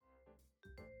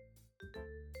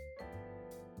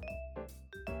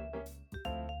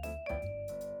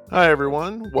Hi,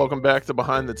 everyone. Welcome back to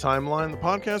Behind the Timeline, the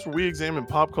podcast where we examine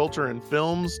pop culture in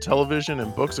films, television,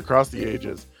 and books across the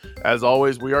ages. As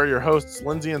always, we are your hosts,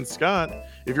 Lindsay and Scott.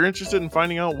 If you're interested in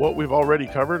finding out what we've already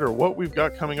covered or what we've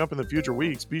got coming up in the future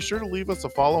weeks, be sure to leave us a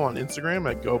follow on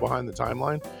Instagram at Go Behind the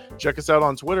Timeline. Check us out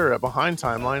on Twitter at Behind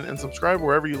Timeline and subscribe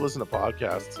wherever you listen to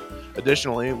podcasts.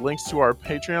 Additionally, links to our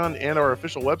Patreon and our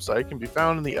official website can be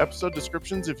found in the episode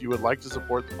descriptions if you would like to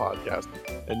support the podcast.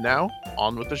 And now,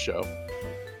 on with the show.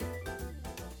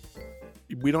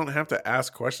 We don't have to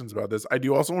ask questions about this. I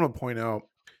do also want to point out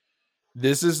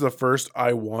this is the first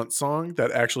I Want song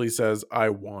that actually says I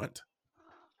want.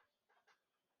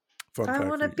 Fun I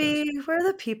want to be where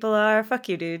the people are. Fuck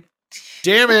you, dude.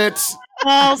 Damn it.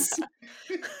 False.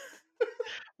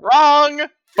 Wrong.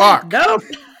 Fuck. Nope.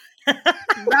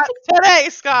 Not today,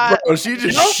 Scott. Bro, she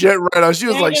just shit right out. She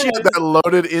was like, she had that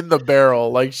loaded in the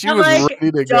barrel. Like, she was like,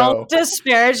 ready to don't go. Don't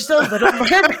disparage the Little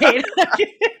Mermaid.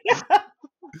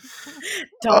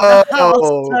 Don't be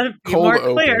cold more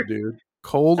open, clear. dude.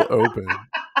 Cold open.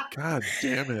 God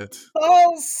damn it.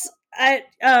 False.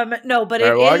 No, but all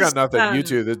right, it well, is, I got nothing. You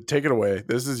two, take it away.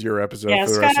 This is your episode for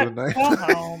the Scott, rest of the night. Go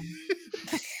home.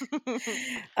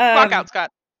 Walk out, Scott.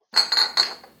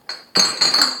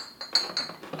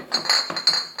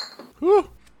 Whew.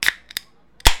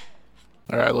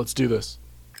 All right, let's do this.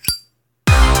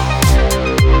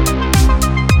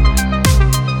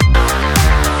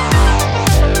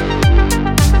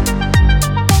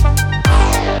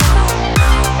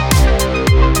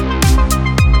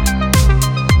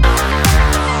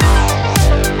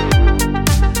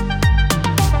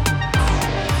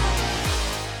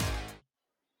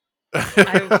 I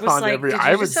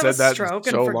haven't said that in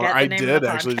so long. I did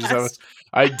actually just have.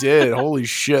 I did. Holy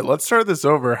shit! Let's start this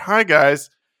over. Hi guys,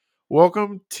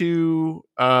 welcome to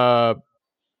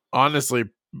honestly,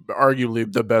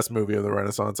 arguably the best movie of the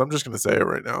Renaissance. I'm just gonna say it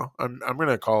right now. I'm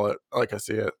gonna call it like I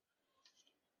see it.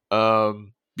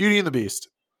 Beauty and the Beast,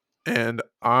 and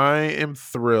I am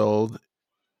thrilled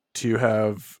to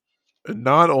have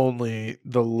not only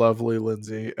the lovely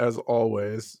Lindsay as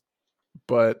always,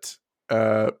 but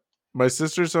my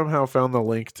sister somehow found the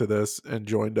link to this and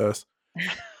joined us.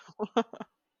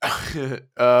 But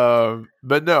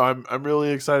no, I'm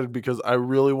really excited because I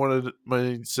really wanted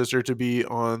my sister to be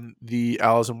on the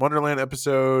Alice in Wonderland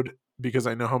episode because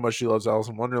I know how much she loves Alice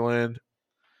in Wonderland.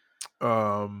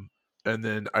 And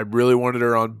then I really wanted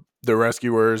her on The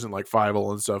Rescuers and like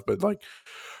Fievel and stuff, but like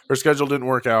her schedule didn't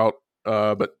work out.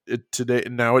 But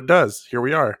now it does. Here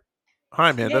we are. Hi,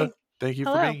 Amanda. Yay. Thank you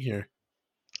for being here.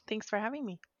 Thanks for having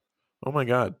me. Oh my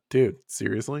God, dude.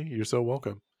 Seriously? You're so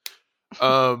welcome.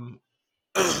 If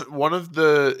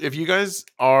you guys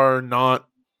are not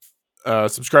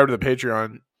subscribed to the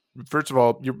Patreon, first of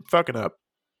all, you're fucking up.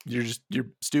 You're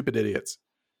stupid idiots.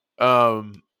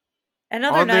 And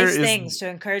other nice things to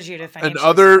encourage you to financially and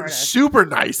other super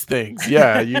nice things.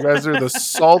 Yeah, you guys are the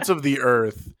salt of the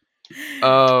earth.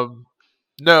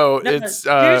 No, it's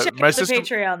my sister.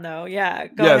 Patreon though, yeah.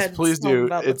 Go ahead. Yes, please do.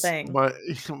 It's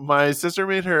my sister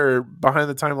made her Behind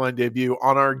the Timeline debut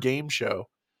on our game show,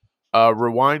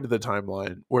 Rewind the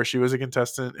Timeline, where she was a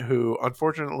contestant who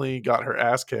unfortunately got her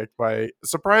ass kicked by,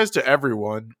 surprise to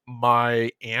everyone, my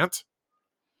aunt.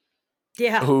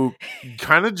 Yeah, who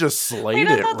kind of just slayed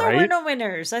it. Right? There were no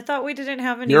winners. I thought we didn't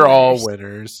have any. You're winners. All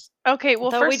winners. Okay, well,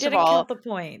 first we didn't of all, count the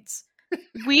points.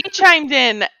 We chimed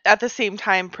in at the same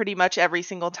time pretty much every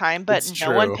single time, but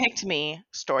no one picked me.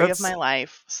 Story of my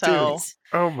life. So, dude,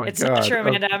 oh my God. It's not true,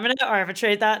 Amanda. I'm going to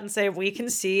arbitrate that and say we can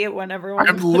see it when everyone.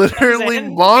 I'm literally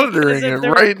monitoring it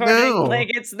right now.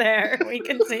 Like it's there. We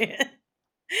can see it.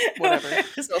 Whatever.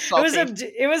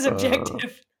 It was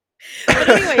objective. But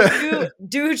anyway,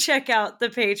 do check out the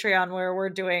Patreon where we're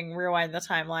doing Rewind the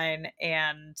Timeline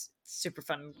and super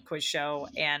fun quiz show.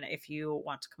 And if you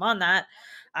want to come on that,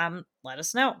 let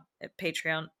us know. At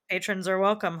Patreon, patrons are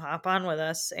welcome. Hop on with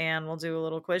us, and we'll do a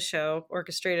little quiz show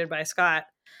orchestrated by Scott.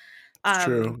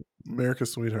 True,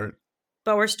 America's sweetheart.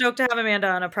 But we're stoked to have Amanda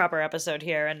on a proper episode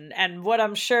here, and what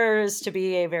I'm sure is to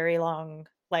be a very long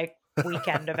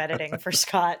weekend of editing for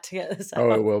Scott to get this out.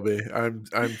 Oh, it will be. I'm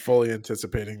fully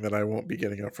anticipating that I won't be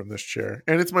getting up from this chair.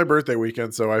 And it's my birthday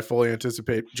weekend, so I fully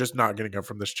anticipate just not getting up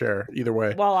from this chair either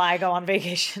way. While I go on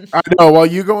vacation. I know, while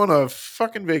you go on a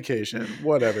fucking vacation.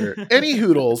 Whatever. Any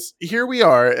hoodles, here we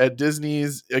are at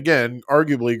Disney's, again,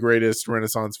 arguably greatest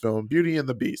Renaissance film, Beauty and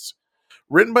the Beast.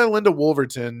 Written by Linda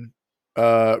Wolverton,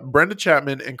 Brenda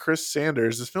Chapman, and Chris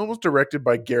Sanders, this film was directed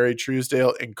by Gary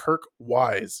Truesdale and Kirk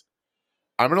Wise.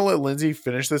 I'm going to let Lindsay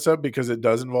finish this up because it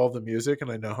does involve the music,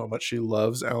 and I know how much she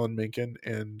loves Alan Menken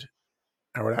and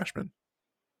Howard Ashman.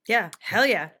 Yeah, hell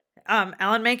yeah.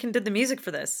 Alan Menken did the music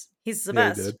for this. He's the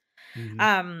best. He did.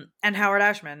 Mm-hmm. And Howard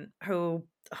Ashman,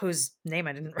 whose name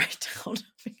I didn't write down.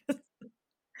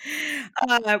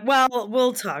 Well,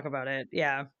 we'll talk about it.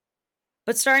 Yeah.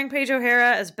 But starring Paige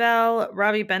O'Hara as Belle,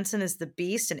 Robbie Benson as the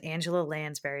Beast, and Angela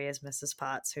Lansbury as Mrs.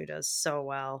 Potts, who does so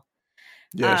well.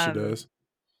 Yeah, she does.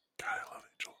 God, I love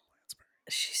Angela Lansbury.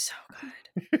 She's so good.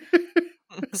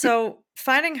 So,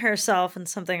 finding herself in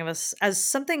something of a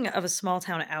small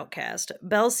town outcast,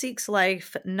 Belle seeks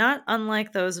life not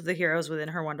unlike those of the heroes within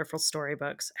her wonderful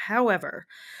storybooks. However,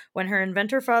 when her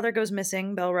inventor father goes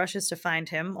missing, Belle rushes to find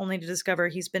him, only to discover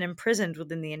he's been imprisoned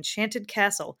within the enchanted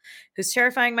castle, whose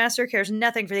terrifying master cares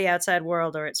nothing for the outside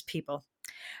world or its people.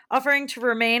 Offering to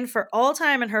remain for all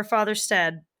time in her father's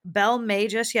stead, Belle may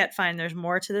just yet find there's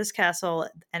more to this castle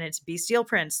and its bestial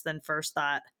prince than first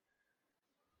thought.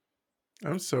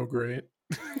 I'm so great.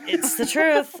 It's the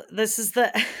truth. This is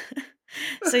the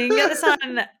so you can get this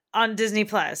on Disney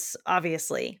Plus,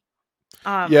 obviously.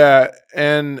 Yeah,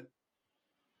 and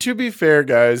to be fair,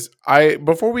 guys,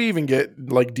 before we even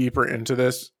get like deeper into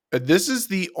this, this is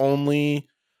the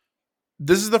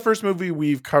first movie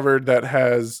we've covered that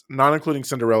has, not including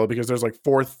Cinderella, because there's like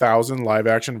 4,000 live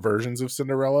action versions of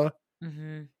Cinderella.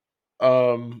 Mm-hmm.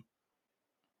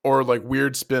 Or like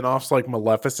weird spin-offs like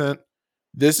Maleficent.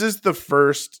 This is the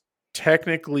first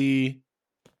technically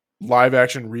live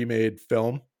action remade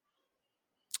film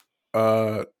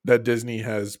that Disney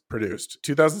has produced.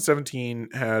 2017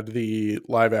 had the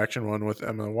live action one with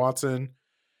Emma Watson,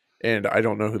 and I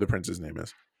don't know who the prince's name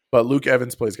is, but Luke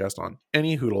Evans plays Gaston, and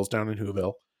he hoodles down in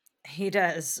Whoville. He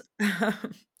does.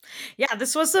 Yeah,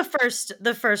 this was the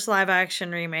first live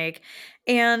action remake,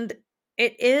 and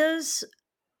it is,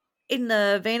 in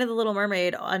the vein of The Little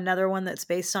Mermaid, another one that's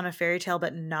based on a fairy tale,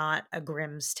 but not a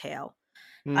Grimm's tale.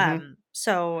 Mm-hmm.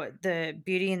 So the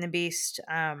Beauty and the Beast, it's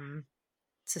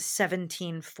a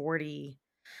 1740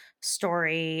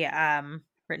 story,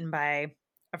 written by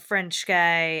a French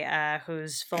guy,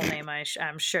 whose full name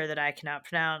I'm sure that I cannot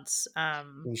pronounce.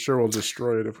 I'm sure we'll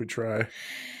destroy it if we try.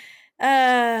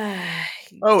 And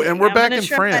we're back in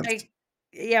France.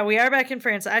 Yeah, we are back in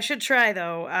France. I should try,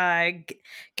 though.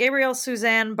 Gabrielle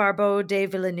Suzanne Barbeau de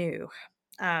Villeneuve.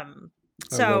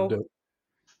 So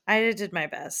I did my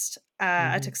best.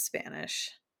 I took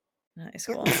Spanish in high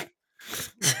school.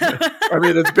 I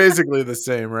mean, it's basically the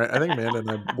same, right? I think Amanda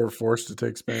and I were forced to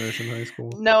take Spanish in high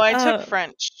school. No, I took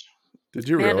French. Did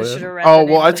you really? Oh,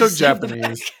 well, I took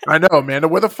Japanese. I know, Amanda.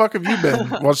 Where the fuck have you been?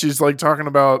 While she's like talking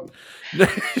about,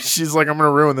 she's like, I'm going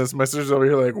to ruin this. My sister's over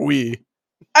here like, oui.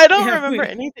 I don't remember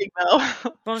anything though.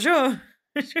 Bonjour.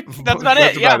 That's about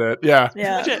it. Yeah.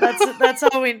 Yeah. That's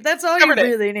all you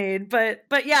really need.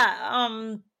 But yeah,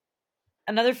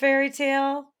 another fairy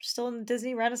tale still in the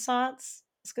Disney Renaissance.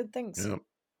 It's good things. Yeah.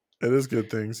 It is good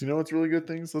things. You know what's really good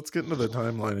things? Let's get into the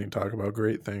timeline and talk about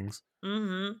great things.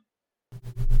 Mm-hmm.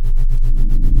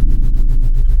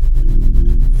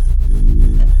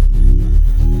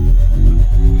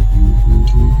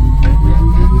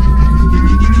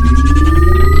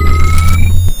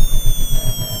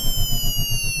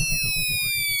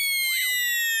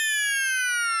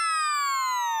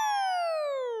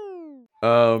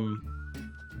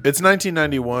 It's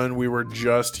 1991. We were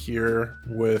just here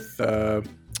with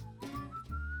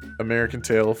American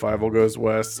Tail, Fievel Goes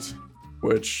West,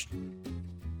 which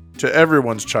to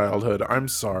everyone's childhood, I'm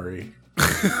sorry.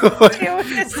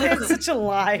 It's such a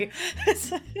lie.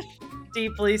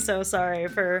 Deeply so sorry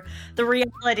for the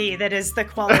reality that is the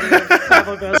quality of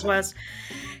Fievel Goes West.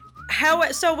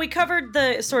 So we covered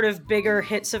the sort of bigger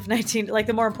hits of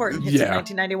the more important hits of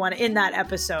 1991 in that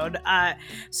episode.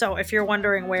 So if you're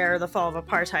wondering where the fall of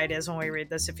apartheid is when we read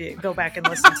this, if you go back and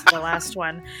listen to the last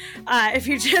one, if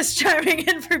you're just chiming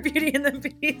in for Beauty and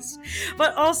the Beast.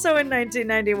 But also in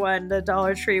 1991, the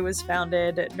Dollar Tree was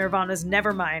founded, Nirvana's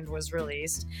Nevermind was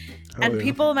released, and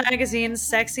People Magazine's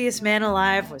Sexiest Man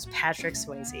Alive was Patrick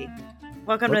Swayze.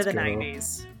 Welcome to the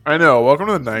 90s. I know. Welcome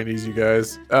to the 90s, you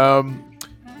guys.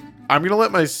 I'm gonna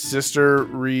let my sister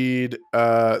read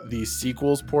the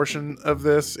sequels portion of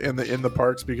this in the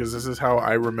parks, because this is how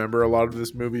I remember a lot of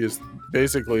this movie, is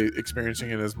basically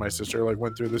experiencing it as my sister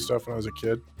went through this stuff when I was a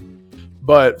kid.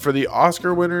 But for the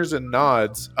Oscar winners and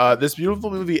nods, this beautiful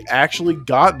movie actually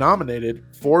got nominated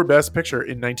for Best Picture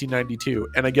in 1992.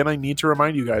 And again, I need to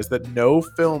remind you guys that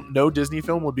no Disney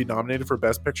film would be nominated for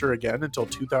Best Picture again until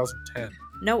 2010.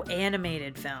 No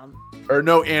animated film. Or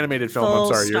no animated film. Full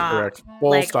I'm sorry, stop. you're correct. Full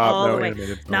Like, stop, all no the way.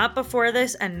 animated film. Not before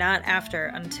this and not after,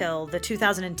 until the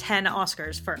 2010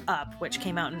 Oscars for Up, which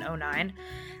came out in 2009.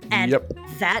 And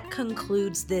that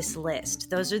concludes this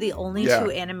list. Those are the only 2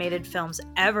 animated films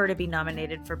ever to be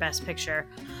nominated for Best Picture.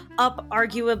 Up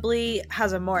arguably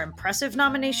has a more impressive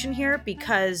nomination here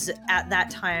because at that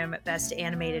time, Best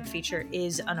Animated Feature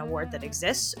is an award that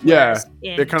exists. Yeah,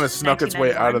 it kind of snuck its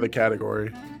way out of the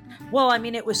category. Well, I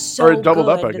mean, it was so or it doubled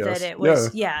good up, I guess. that it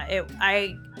was,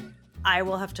 I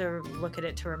will have to look at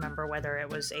it to remember whether it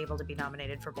was able to be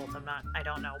nominated for both. I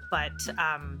don't know. But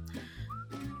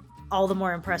all the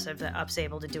more impressive that Up's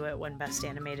able to do it when Best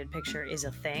Animated Picture is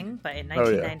a thing. But in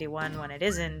 1991, when it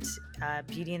isn't,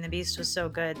 Beauty and the Beast was so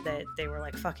good that they were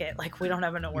like, fuck it. Like, we don't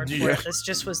have an award for it. This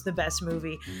just was the best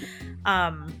movie.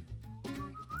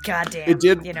 Goddamn, it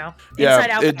did, Inside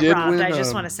Out got robbed. I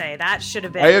just want to say that should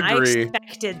have been. I agree. I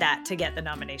expected that to get the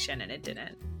nomination, and it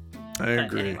didn't. I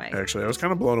agree. Anyway. Actually, I was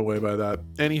kind of blown away by that.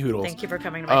 Any hoodles. Thank you for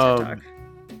coming to my TED Talk.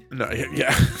 No,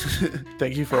 yeah.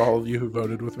 Thank you for all of you who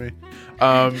voted with me.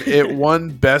 It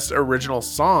won Best Original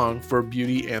Song for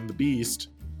Beauty and the Beast,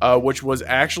 which was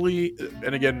actually,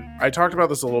 and again, I talked about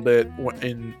this a little bit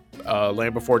in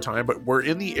Land Before Time, but we're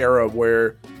in the era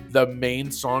where the main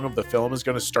song of the film is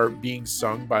going to start being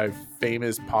sung by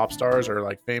famous pop stars or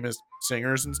like famous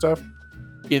singers and stuff.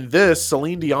 In this,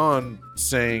 Celine Dion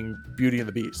sang Beauty and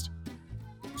the Beast.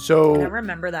 So and I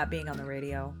remember that being on the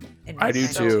radio. I do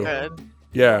too. Good.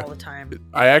 Yeah. All the time.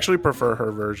 I actually prefer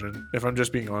her version, if I'm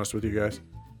just being honest with you guys.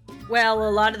 Well,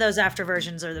 a lot of those after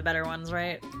versions are the better ones,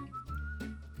 right?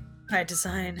 By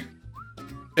design.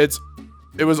 It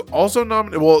was also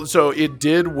nominated. Well, so it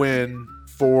did win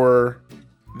for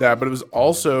that, but it was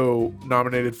also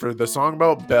nominated for the song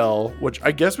about Belle, which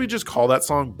I guess we just call that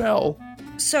song Belle.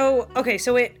 So, okay,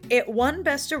 so it won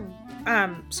Best...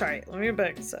 sorry, let me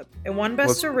back this up. It won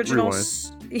Best Original...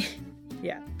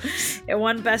 Yeah. It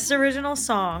won Best Original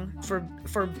Song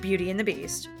for Beauty and the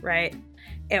Beast, right?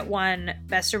 It won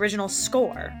Best Original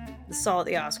Score. This is all at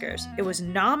the Oscars. It was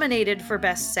nominated for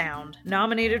Best Sound,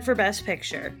 nominated for Best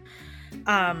Picture.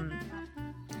 And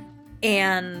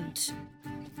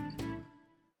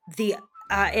it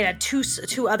had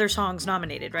two other songs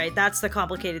nominated, right? That's the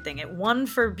complicated thing. It won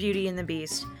for Beauty and the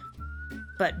Beast,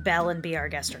 but Belle and Be Our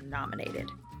Guest are nominated.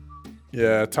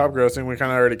 Yeah, top grossing, we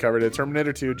kind of already covered it.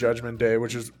 Terminator 2, Judgment Day,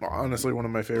 which is honestly one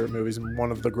of my favorite movies and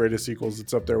one of the greatest sequels.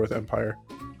 It's up there with Empire.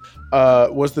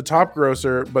 Was the top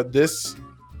grosser, but this,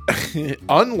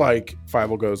 unlike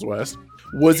Fievel Goes West,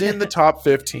 was in the top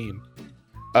 15.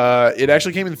 It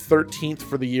actually came in 13th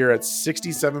for the year at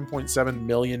 $67.7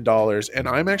 million. And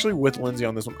I'm actually with Lindsay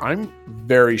on this one. I'm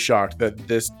very shocked that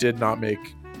this did not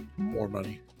make more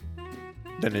money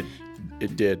than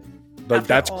it did. Like,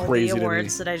 that's crazy to me.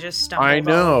 Awards that I just stumbled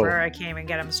over, I can't even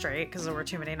get them straight because there were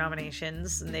too many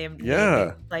nominations and they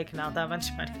made, like, not that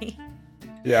much money.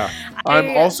 Yeah.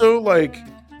 I'm also like,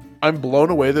 I'm blown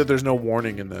away that there's no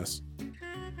warning in this.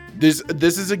 This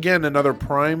is again another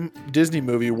prime Disney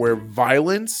movie where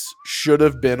violence should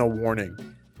have been a warning.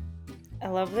 I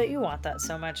love that you want that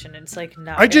so much, and it's like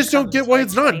not. I just don't get why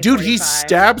it's not, dude. He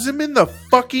stabs him in the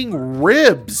fucking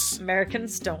ribs.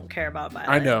 Americans don't care about violence.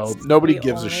 I know nobody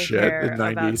gives a shit in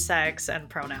 '90s about sex and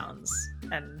pronouns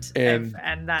and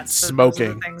that's smoking. Those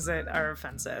are the things that are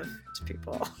offensive to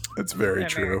people. That's very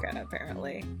true. America,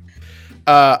 apparently.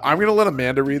 I'm gonna let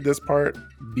Amanda read this part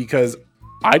because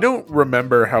I don't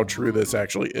remember how true this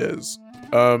actually is.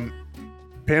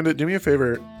 Panda, do me a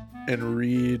favor and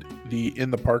read the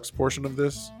In the Parks portion of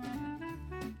this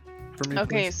for me,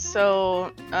 okay, please.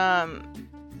 So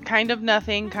kind of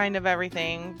nothing, kind of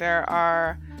everything. There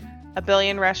are a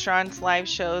billion restaurants, live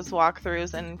shows,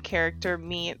 walkthroughs, and character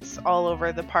meets all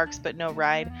over the parks, but no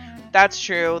ride. That's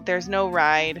true. There's no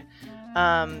ride.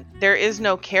 There is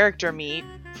no character meet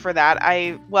for that.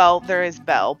 There is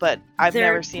Belle, but I've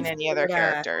never seen any other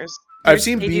characters. I've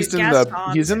seen Beast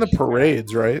he's in the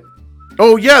parades, right?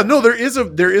 Oh yeah, no, there is a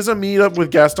meetup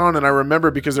with Gaston, and I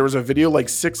remember because there was a video like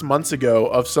 6 months ago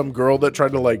of some girl that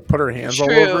tried to like put her hands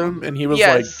all over him, and he was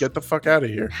like, "Get the fuck out of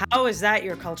here." How is that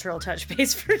your cultural touch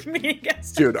base for me,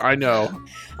 Gaston? Dude, I know.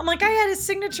 I'm like, I had his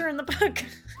signature in the book.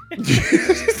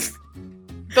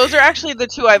 Those are actually the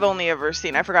two I've only ever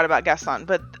seen. I forgot about Gaston,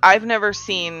 but I've never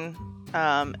seen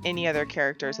any other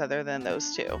characters other than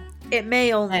those two. It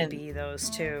may only be those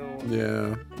two.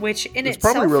 Yeah. Which in it's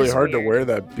itself probably really is hard weird. to wear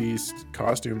that Beast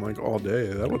costume like all day.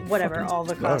 That would whatever. All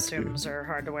the suck, costumes dude. are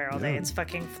hard to wear all day. It's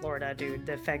fucking Florida, dude.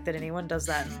 The fact that anyone does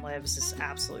that and lives is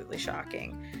absolutely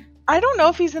shocking. I don't know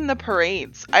if he's in the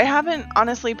parades. I haven't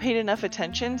honestly paid enough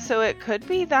attention, so it could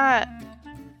be that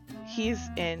he's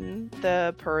in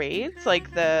the parades,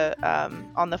 like the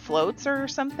on the floats or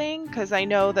something? Because I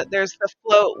know that there's the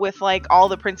float with like all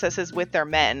the princesses with their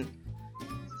men.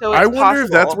 So it's I wonder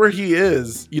if that's possible. where he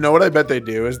is. You know what I bet they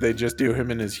do is they just do him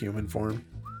in his human form.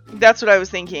 That's what I was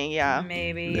thinking. Yeah.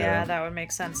 Maybe, Yeah. that would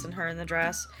make sense in her in the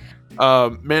dress.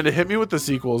 Man, to hit me with the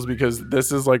sequels because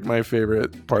this is like my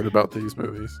favorite part about these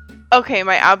movies. Okay,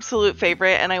 my absolute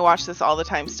favorite, and I watch this all the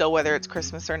time still, whether it's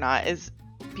Christmas or not, is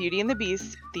Beauty and the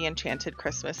Beast: The Enchanted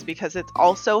Christmas, because it's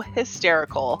also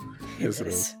hysterical. Yes, it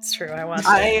is. It's true. I watched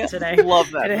I it today. love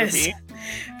that It movie. is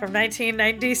from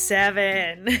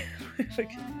 1997.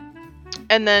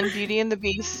 And then Beauty and the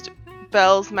Beast: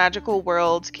 Belle's Magical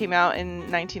World came out in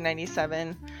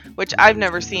 1997, which I've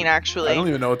never seen actually. I don't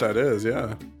even know what that is.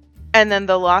 Yeah. And then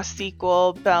the lost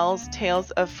sequel, Belle's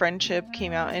Tales of Friendship,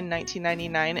 came out in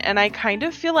 1999. And I kind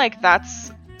of feel like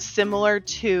that's similar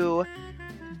to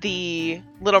the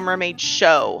Little Mermaid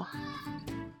show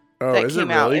Oh, that is it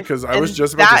came out. really? Because I And was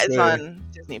just about that to is say. on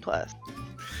Disney Plus.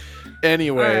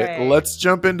 Anyway, Alright. let's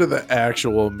jump into the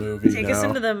actual movie Take now. us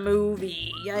into the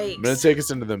movie. Yikes. I'm gonna take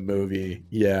us into the movie.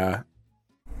 Yeah.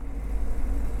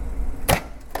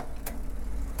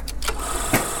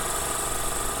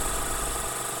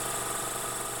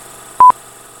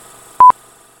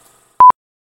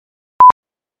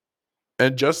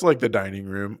 And just like the dining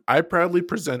room, I proudly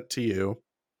present to you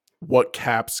what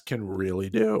Caps can really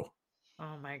do.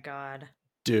 Oh my god.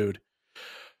 Dude,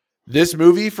 this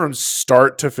movie from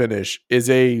start to finish is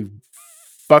a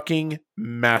fucking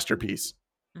masterpiece.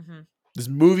 Hmm. This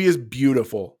movie is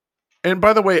beautiful. And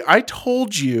by the way, I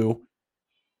told you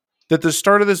that the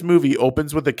start of this movie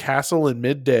opens with a castle in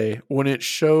midday when it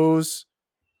shows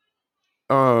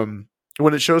the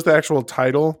actual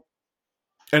title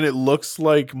and it looks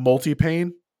like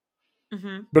multi-pane,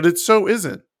 Hmm. but it so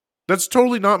isn't. That's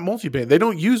totally not multi-pane. They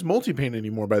don't use multi-pane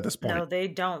anymore by this point. No, they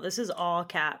don't. This is all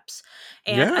caps.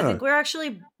 And I Yeah. think we're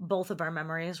actually, both of our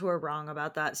memories were wrong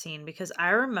about that scene because I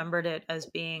remembered it as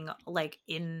being like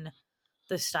in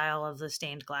the style of the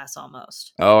stained glass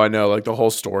almost. Oh, I know. Like the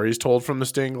whole story is told from the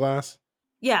stained glass.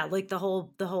 Yeah, like the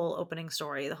whole opening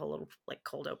story, the whole little like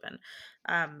cold open.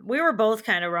 We were both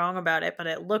kind of wrong about it, but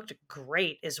it looked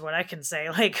great is what I can say.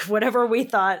 Like whatever we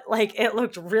thought, like it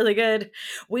looked really good.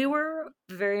 We were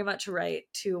very much right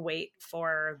to wait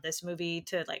for this movie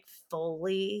to like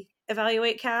fully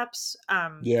evaluate Caps.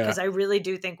 Yeah. Because I really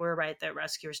do think we're right that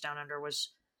Rescuers Down Under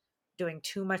was doing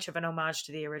too much of an homage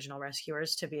to the original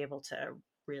Rescuers to be able to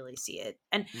really see it.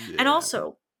 And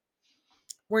also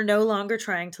we're no longer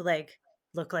trying to like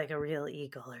look like a real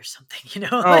eagle or something, you know?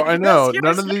 Oh, Like, I know. Rescuers,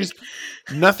 None of like, these,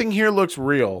 nothing here looks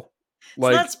real. it's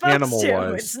not Like supposed animal to.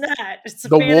 wise. It's not. It's a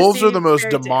The wolves are fantasy the most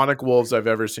fairy tale. demonic wolves I've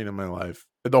ever seen in my life.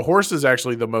 The horse is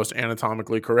actually the most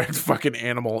anatomically correct fucking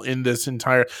animal in this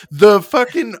entire. The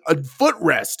fucking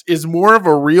footrest is more of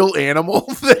a real animal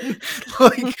than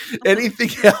like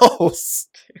anything else.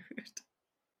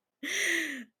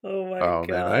 Oh my Oh god.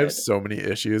 man, I have so many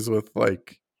issues with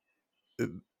like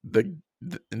the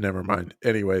never mind.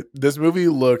 Anyway, this movie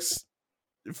looks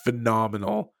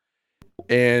phenomenal.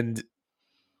 And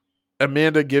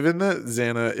Amanda, given that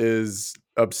Xana is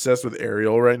obsessed with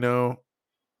Ariel right now,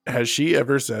 has she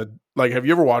ever said, like, have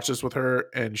you ever watched this with her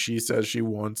and she says she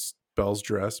wants Belle's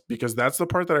dress? Because that's the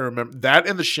part that I remember. That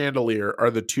and the chandelier are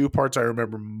the two parts I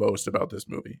remember most about this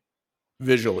movie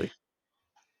visually.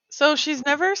 So she's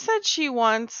never said she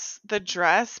wants the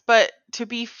dress, but to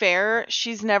be fair,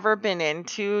 she's never been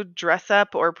into dress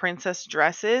up or princess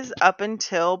dresses up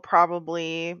until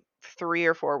probably 3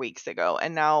 or 4 weeks ago.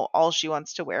 And now all she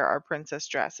wants to wear are princess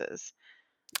dresses.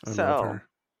 I love So her.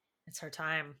 It's her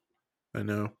time. I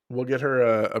know. We'll get her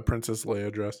a Princess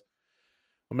Leia dress.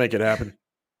 We'll make it happen.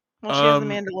 well, she has the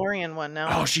Mandalorian one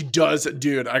now. Oh, she does.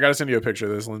 Dude, I got to send you a picture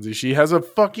of this, Lindsay. She has a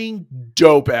fucking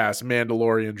dope ass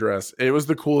Mandalorian dress. It was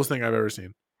the coolest thing I've ever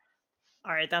seen.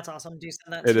 All right, that's awesome. Do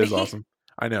send that It to is me. awesome.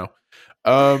 I know.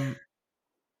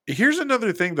 Here's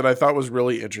another thing that I thought was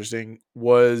really interesting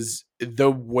was the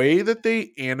way that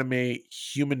they animate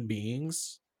human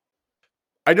beings.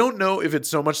 I don't know if it's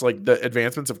so much like the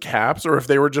advancements of Caps or if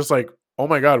they were just like, oh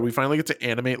my God, we finally get to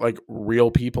animate like real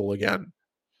people again.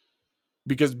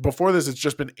 Because before this, it's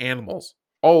just been animals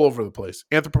all over the place.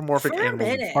 Anthropomorphic For a animals.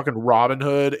 minute. Fucking Robin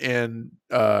Hood and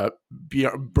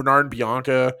Bernard and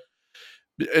Bianca.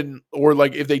 And or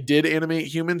like if they did animate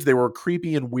humans, they were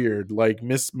creepy and weird, like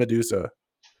Miss Medusa.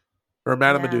 Or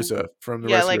Madame Yeah. Medusa from the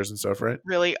Yeah, Rescuers like- and stuff, right?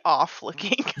 Really off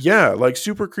looking. Yeah, like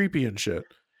super creepy and shit.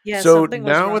 Yeah, So something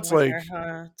was now wrong it's with like-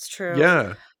 her, huh? It's true.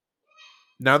 Yeah.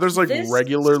 Now there's like This-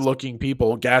 regular looking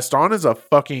people. Gaston is a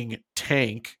fucking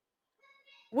tank.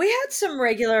 We had some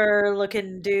regular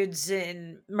looking dudes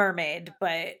in Mermaid,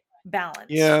 but balanced.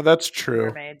 Yeah, that's true.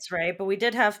 Mermaids, right? But we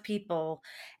did have people,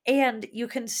 and you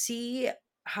can see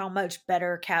how much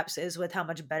better Caps is with how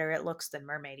much better it looks than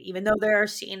Mermaid. Even though there are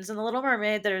scenes in The Little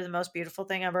Mermaid that are the most beautiful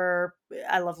thing ever.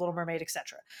 I love Little Mermaid,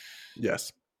 etc.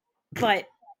 Yes. But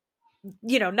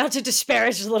you know, not to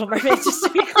disparage The Little Mermaid, just to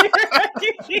be clear.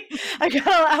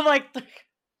 I'm like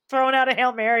throwing out a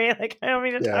Hail Mary, like I don't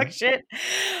mean to talk shit.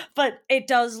 But it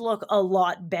does look a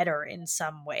lot better in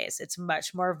some ways. It's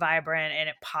much more vibrant and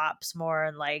it pops more,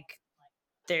 and like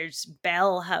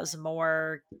Belle has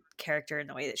more character in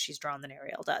the way that she's drawn than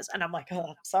Ariel does. And I'm like, oh,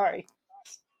 I'm sorry.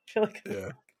 I feel like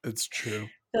it's true.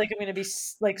 I feel like I'm gonna be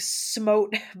like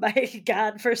smote by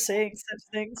God for saying such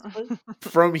things.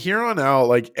 From here on out,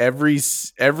 like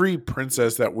every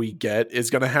princess that we get is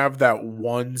gonna have that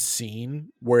one scene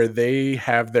where they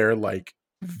have their like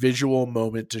visual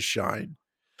moment to shine.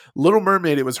 Little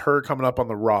Mermaid, it was her coming up on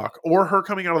the rock, or her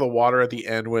coming out of the water at the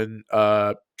end when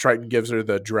Triton gives her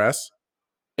the dress.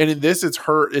 And in this,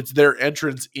 it's their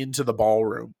entrance into the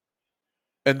ballroom,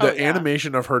 and the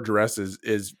animation of her dress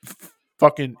is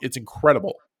fucking, it's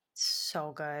incredible.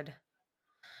 So good.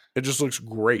 It just looks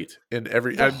great in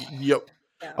every.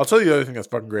 I'll tell you the other thing that's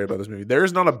fucking great about this movie. There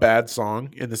is not a bad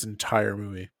song in this entire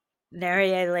movie.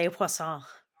 Narrier les poissons,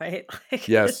 right? Like,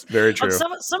 yes, very true. So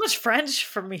much French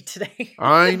for me today.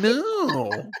 I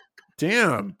know.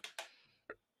 Damn.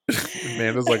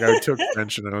 Amanda's like, I took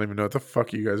French and I don't even know what the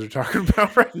fuck you guys are talking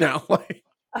about right now. Like,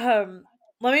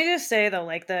 let me just say though,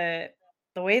 like the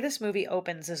way this movie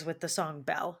opens is with the song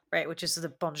Belle, right, which is the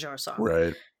Bonjour song,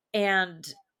 right? And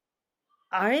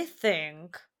I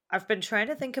think I've been trying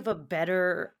to think of a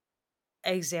better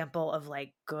example of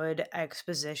like good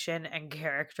exposition and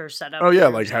character setup. Oh yeah,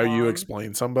 like how you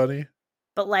explain somebody.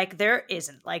 But like there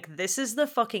isn't. Like this is the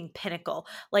fucking pinnacle.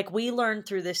 Like we learned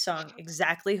through this song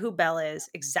exactly who Belle is,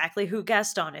 exactly who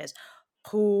Gaston is,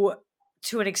 who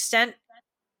to an extent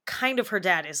kind of her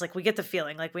dad is. Like we get the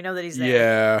feeling, like we know that he's there.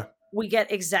 Yeah. We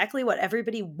get exactly what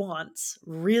everybody wants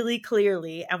really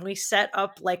clearly, and we set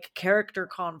up like character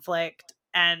conflict,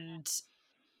 and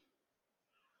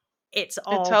it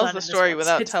tells the story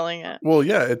without telling it. Well,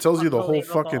 yeah, it tells you the whole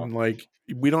fucking, like,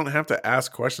 we don't have to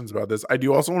ask questions about this. I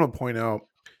do also want to point out,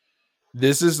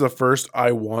 this is the first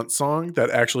I Want song that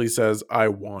actually says I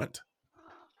want.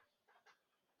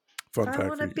 Fun fact. I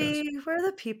want to be where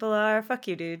the people are. Fuck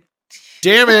you, dude.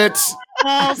 Damn it.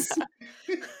 False.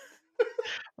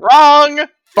 Wrong.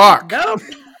 Fuck. Nope.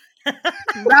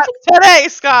 Not today,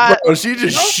 Scott. Bro, she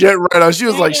just shit right out. She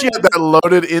was like, she had that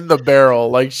loaded in the barrel.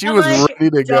 Like, she was like, ready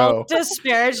to go. Don't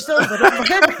disparage the Little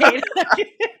Mermaid.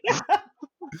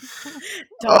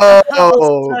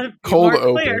 Cold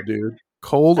open, dude.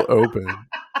 Cold open.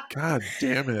 God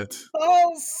damn it.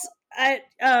 False.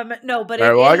 No, but all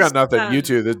right, well, I got nothing. You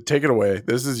two, take it away.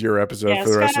 This is your episode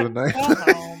for the rest of the night.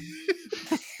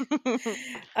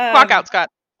 Clock out, Scott.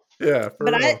 Yeah,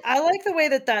 but I like the way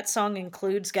that song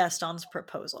includes Gaston's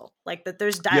proposal, like that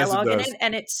there's dialogue in it,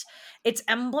 and it's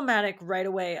emblematic right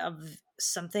away of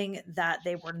something that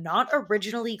they were not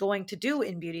originally going to do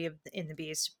in Beauty and the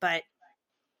Beast, but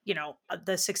you know,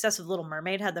 the success of Little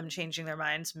Mermaid had them changing their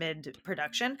minds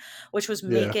mid-production, which was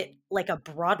make it like a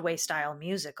Broadway style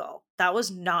musical. That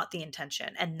was not the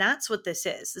intention, and that's what this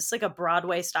is. This is like a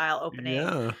Broadway style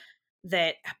opening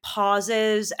that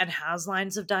pauses and has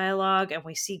lines of dialogue, and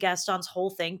we see Gaston's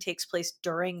whole thing takes place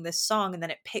during this song, and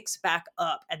then it picks back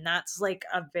up, and that's like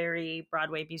a very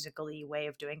Broadway musical-y way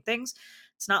of doing things.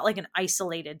 It's not like an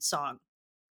isolated song,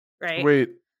 right? Wait,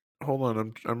 hold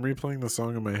on. I'm replaying the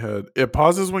song in my head. It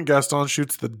pauses when Gaston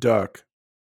shoots the duck.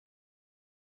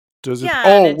 Does it? Yeah,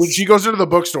 oh, when she goes into the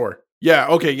bookstore. Yeah.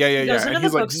 Okay. Yeah. And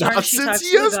he's like, not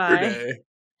since yesterday.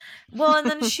 Well, and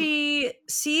then she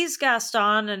sees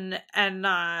Gaston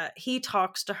and he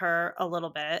talks to her a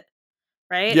little bit,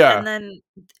 right? Yeah. And then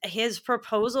his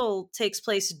proposal takes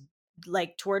place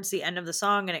like towards the end of the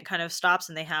song, and it kind of stops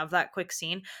and they have that quick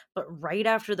scene. But right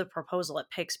after the proposal, it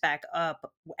picks back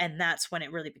up, and that's when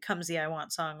it really becomes the I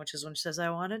Want song, which is when she says, I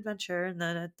want adventure, and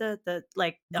the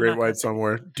like Great White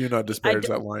Somewhere. Do not disparage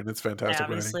that line. It's fantastic. Yeah,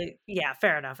 obviously. Yeah,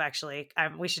 fair enough, actually.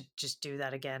 We should just do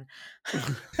that again.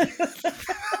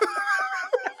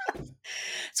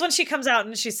 It's when she comes out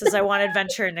and she says, I want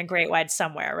adventure in a great wide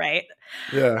somewhere, right?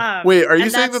 Yeah. Wait, are you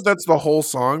saying that's the whole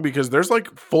song? Because there's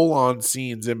like full on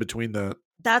scenes in between that.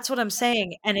 That's what I'm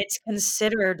saying. And it's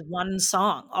considered one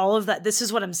song. All of that. This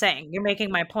is what I'm saying. You're making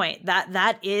my point.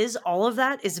 All of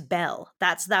that is Belle.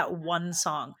 That's that one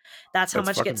song. That's how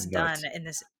much gets done in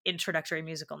this introductory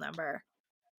musical number.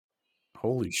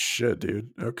 Holy shit,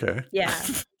 dude. Okay. Yeah.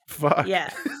 Fuck. Yeah,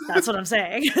 that's what I'm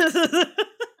saying.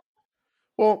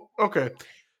 Well, okay.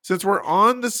 Since we're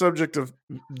on the subject of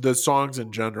the songs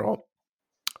in general,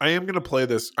 I am going to play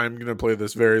this. I'm going to play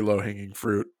this very low hanging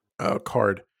fruit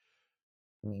card.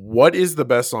 What is the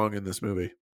best song in this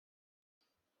movie?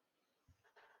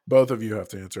 Both of you have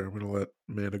to answer. I'm going to let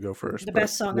Amanda go first. The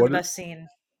best song or the best scene?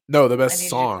 No, the I best need you to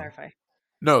song. clarify.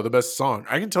 No, the best song.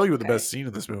 I can tell you what the Okay. best scene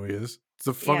of this movie is. It's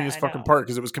the funniest I fucking know. part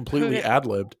because it was completely Okay.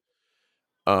 ad-libbed.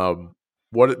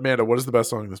 Amanda, what is the best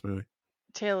song in this movie?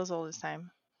 Tale as Old as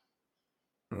Time.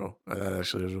 Oh, that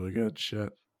actually is really good. Shit.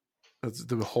 That's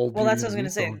the whole Well, that's what I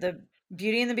was Beauty going to and the say. Beast song. The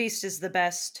Beauty and the Beast is the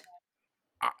best.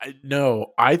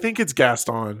 No, I think it's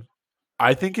Gaston.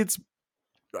 I think it's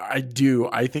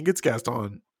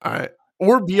Gaston.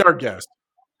 Or Be Our Guest.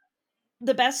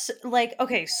 The best, like,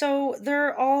 okay, so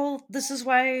this is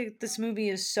why this movie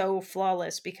is so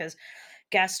flawless, because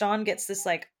Gaston gets this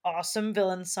like awesome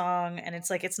villain song, and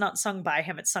it's like it's not sung by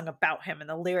him, it's sung about him, and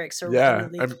the lyrics are Yeah,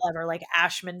 really clever. Like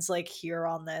Ashman's like here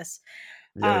on this.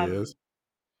 Yeah, he is.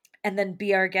 And then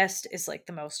Be Our Guest is like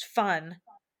the most fun.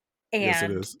 And Yes,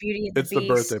 it is. Beauty and It's the the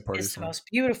Beast birthday party is the song. most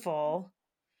beautiful.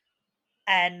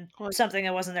 And Well, something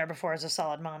that wasn't there before is a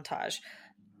solid montage,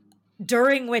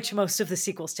 during which most of the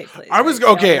sequels take place. I was right?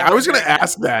 okay. They all I was happen going to during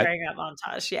ask that. during that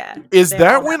montage. Yeah, Is They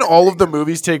that all when happen all of the during that.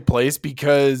 movies take place?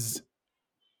 Because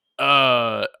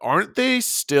aren't they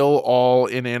still all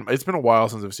in it's been a while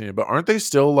since I've seen it, but aren't they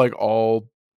still like all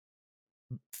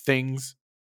things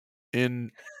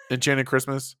in Enchanted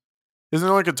Christmas? Isn't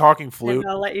there like a talking flute? And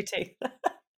I'll let you take that.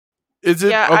 Is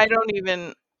it? yeah, okay.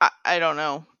 I don't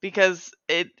know, because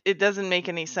it doesn't make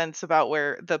any sense about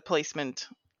where the placement.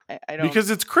 I don't, Because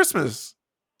it's Christmas.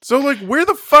 So like, where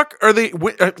the fuck are they?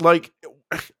 Like,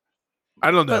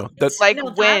 I don't know. That's like No,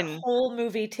 that when whole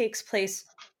movie takes place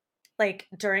like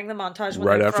during the montage when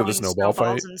Right they're after the throwing snowball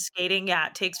snowballs fight? and skating. Yeah,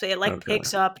 it like Okay.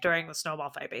 picks up during the snowball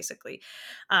fight, basically.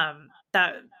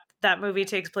 That movie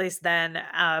takes place then,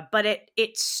 but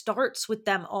it starts with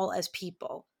them all as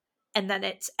people, and then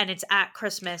it's at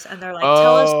Christmas, and they're like,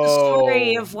 tell us the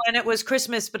story of when it was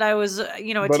Christmas, but I was a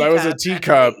But I was a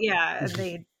teacup.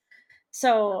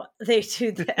 So they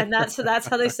do that, and that's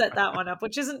how they set that one up,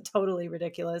 which isn't totally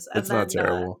ridiculous. And It's not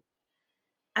terrible.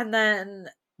 And then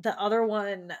the other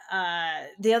one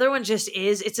just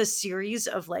it's a series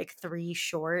of like 3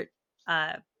 short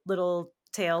little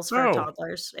tales for No,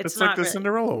 toddlers. It's not like the really,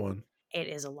 Cinderella one. it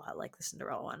is a lot like the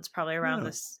Cinderella one. It's probably around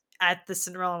Yeah. the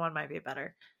Cinderella one might be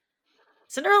better.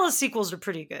 Cinderella's sequels are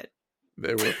pretty good.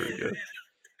 They were pretty good.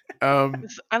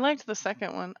 I liked the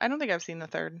second one. I don't think I've seen the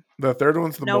third. The third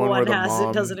one's the No one where one the has. mom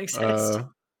It doesn't exist. No,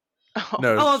 Oh, she's talking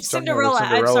about the Cinderella.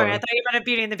 I'm sorry. I thought you meant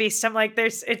Beauty and the Beast. I'm like,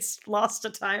 it's lost to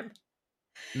time.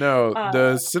 No,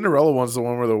 the Cinderella one's the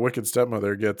one where the wicked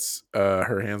stepmother gets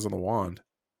her hands on the wand.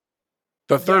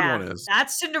 The third one is.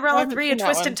 That's Cinderella 3: A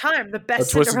Twist in Time. The best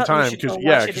A Twist in Cinderella. Time, You should go 'cause-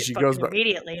 watch it 'cause she fucking goes back-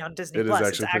 immediately on Disney It is Plus. actually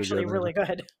It's pretty actually good, really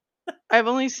good. I've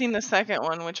only seen the second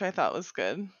one, which I thought was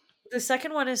good. The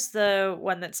second one is the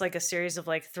one that's like a series of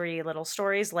like 3 little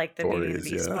stories, like the Beauty and the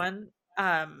Stories, Beast yeah. one.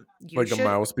 Like the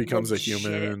mouse becomes a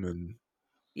human, and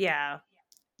Yeah,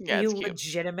 Yeah, you it's cute.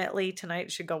 legitimately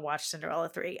tonight should go watch Cinderella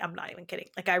 3. I'm not even kidding.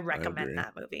 Like, I recommend agree.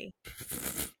 that movie.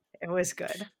 It was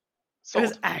good. It Sold.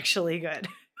 was actually good.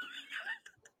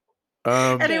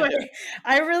 Can Anyway,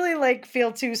 I really like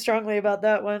feel too strongly about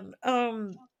that one.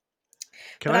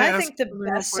 But I I ask think the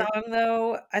real best quick? song,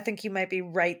 though, I think you might be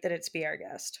right that it's Be Our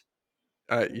Guest.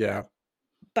 yeah.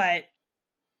 But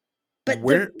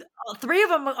Where- all 3 of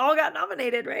them all got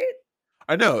nominated, right?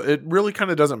 I know it really kind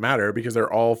of doesn't matter because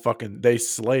they're all fucking they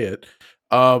slay it.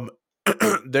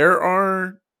 There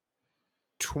are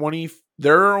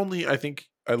only, I think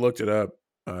I looked it up.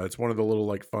 It's one of the little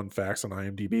like fun facts on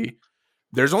IMDb.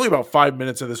 There's only about 5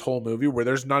 minutes of this whole movie where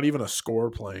there's not even a score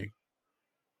playing,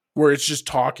 where it's just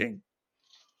talking.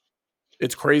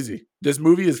 It's crazy. This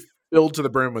movie is filled to the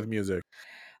brim with music.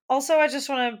 Also, I just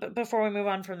want to, before we move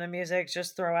on from the music,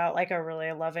 just throw out like a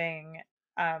really loving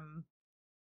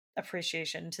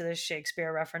appreciation to the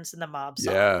Shakespeare reference in the Mob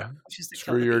song. Yeah. Which is the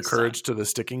Screw Kill the your Beast song. courage to the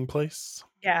sticking place.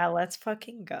 Yeah, let's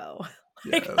fucking go.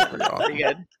 Yeah, that's pretty awesome. Pretty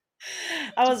good.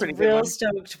 I was pretty good real one.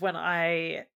 stoked when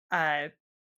I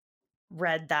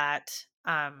read that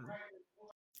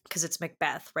because it's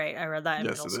Macbeth, right? I read that in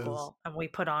Yes, middle it is. school, and we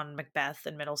put on Macbeth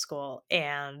in middle school,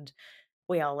 and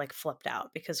we all like flipped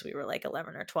out because we were like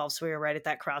 11 or 12, so we were right at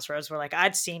that crossroads. We're like,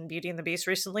 I'd seen Beauty and the Beast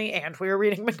recently, and we were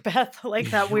reading Macbeth,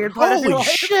 like that weird part of your Holy life.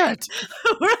 shit!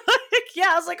 We're like, yeah,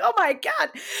 I was like, oh my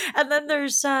god. And then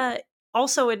there's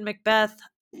also in Macbeth,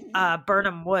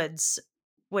 Burnham Woods,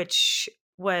 which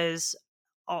was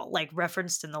all like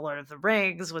referenced in the Lord of the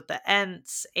Rings with the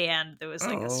Ents, and there was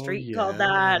like a Oh, street called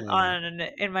that yeah.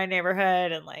 in my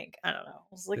neighborhood, and like I don't know,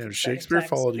 I was looking Damn, for second Shakespeare times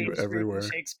followed you being screwed with everywhere.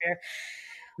 Shakespeare.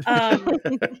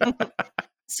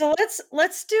 So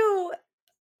let's do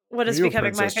what is You a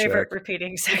becoming my princess favorite check.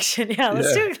 repeating section. Yeah,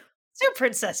 let's Yeah. do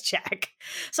princess check.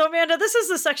 So Amanda, this is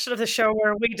the section of the show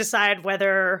where we decide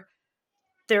whether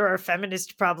there are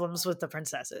feminist problems with the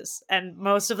princesses, and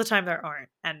most of the time there aren't,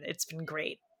 and it's been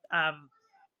great. They're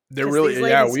Because these really,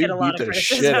 yeah, ladies we get a lot beat of the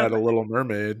shit criticism. out of Little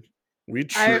Mermaid. We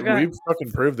I got,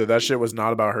 fucking proved that shit was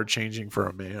not about her changing for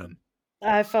a man.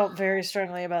 I felt very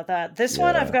strongly about that. This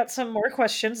one, I've Yeah. got some more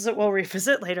questions that we'll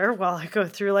revisit later while I go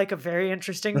through like a very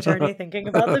interesting journey thinking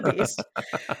about the Beast.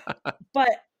 But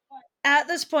at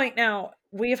this point now,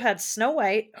 we've had Snow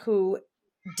White, who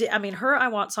I mean, her "I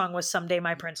Want" song was "Someday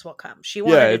My Prince Will Come." She Yeah,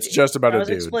 wanted a it's dude. just about That a was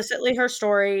dude. explicitly her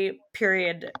story.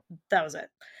 Period. That was it.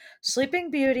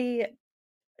 Sleeping Beauty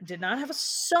did not have a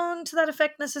song to that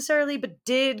effect necessarily, but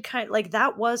did kind of like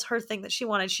that was her thing that she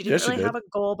wanted. She didn't Yeah, she really have did. a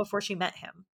goal before she met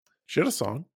him. She had a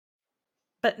song.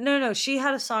 But no, she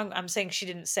had a song. I'm saying she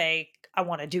didn't say "I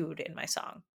want a dude" in my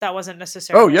song. That wasn't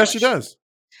necessarily. Oh, yes, she does.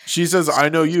 She says, "I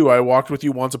know you. I walked with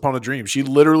you once upon a dream." She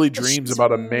literally dreams She's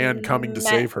about a man coming to met.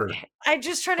 save her. I'm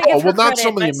just trying to Oh, give her well, not credit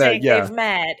someone by you met. saying Yeah. they've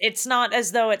met. It's not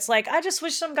as though it's like I just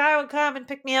wish some guy would come and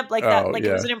pick me up like that. Oh, Like it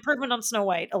yeah. was an improvement on Snow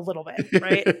White a little bit,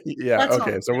 right? Yeah. That's all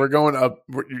Okay. I'm So saying. we're going up.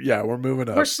 We're moving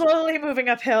up. We're slowly moving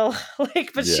uphill.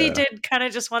 Like, but she Yeah. did kind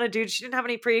of just want a dude. She didn't have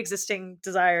any pre-existing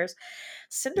desires.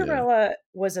 Cinderella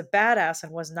was a badass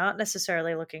and was not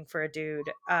necessarily looking for a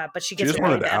dude, but she She gets a just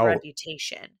really wanted bad out.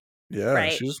 reputation, Yeah.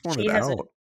 right? She just wanted She has a out.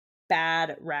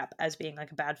 bad rap as being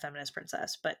like a bad feminist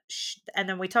princess, but and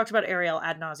then we talked about Ariel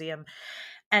ad nauseum,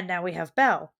 and now we have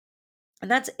Belle,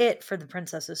 and that's it for the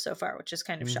princesses so far, which is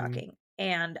kind of Mhm. shocking.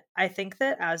 And I think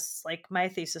that as like my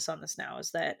thesis on this now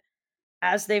is that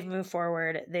as they've moved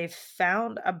forward, they've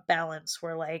found a balance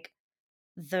where like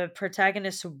the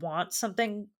protagonists want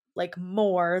something like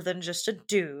more than just a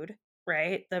dude,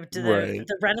 right? Right.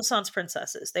 The Renaissance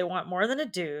princesses, they want more than a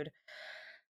dude,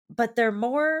 but they're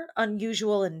more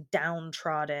unusual and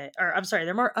downtrodden. Or I'm sorry,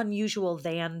 they're more unusual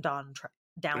than downtrodden.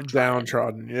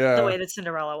 Downtrodden. The Yeah. way that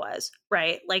Cinderella was,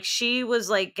 right? Like she was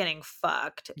like getting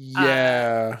fucked.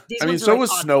 Yeah. These I mean, ones are so like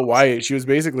was Snow oddballs. White. She was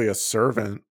basically a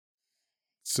servant.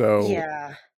 So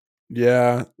Yeah,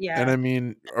 yeah. And yeah. I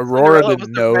mean, Aurora Cinderella was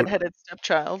didn't the know. redheaded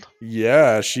stepchild.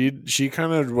 Yeah, she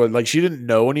kind of was like she didn't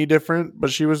know any different, but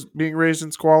she was being raised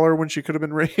in squalor when she could have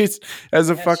been raised as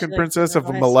a Yeah, she fucking like princess didn't if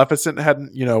a realize. Maleficent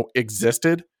hadn't,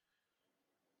 existed.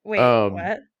 Wait, Um,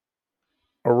 what?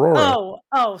 Aurora.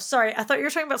 Oh, sorry. I thought you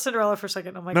were talking about Cinderella for a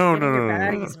second. I'm like, No, you're no, getting your no,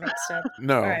 no, no. baddies mixed up. All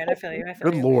No. right, I feel you. I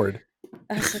feel Good you. Lord.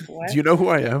 I was like, Do what? you know who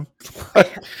I am?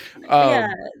 Yeah, um,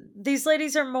 these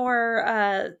ladies are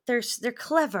more they're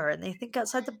clever and they think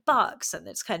outside the box, and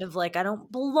it's kind of like I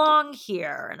don't belong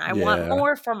here and I want yeah.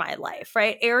 more for my life,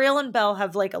 right? Ariel and Belle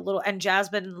have like a little, and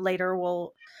Jasmine later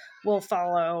will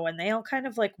follow, and they all kind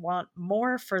of like want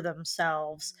more for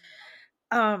themselves.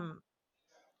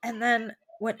 And then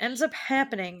what ends up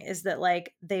happening is that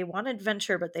like they want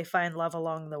adventure but they find love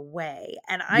along the way.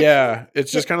 And I can Yeah,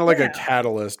 it's get just kind of like a down.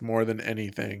 catalyst more than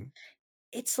anything.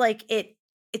 It's like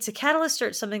it's a catalyst, or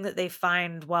it's something that they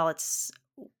find while it's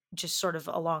just sort of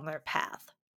along their path,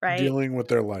 right? Dealing with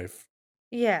their life.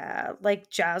 Yeah, like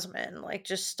Jasmine like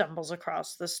just stumbles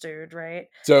across this dude, right?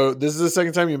 So this is the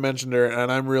second time you mentioned her,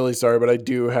 and I'm really sorry, but I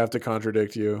do have to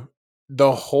contradict you.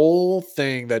 The whole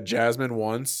thing that Jasmine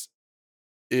wants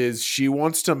is she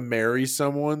wants to marry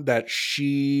someone that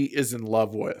she is in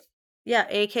love with. Yeah,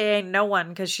 aka no one,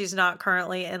 because she's not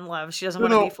currently in love. She doesn't No,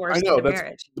 want to be no, I forced know into that's,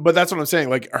 marriage. but that's what I'm saying.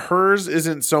 Like hers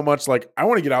isn't so much like I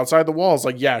want to get outside the walls.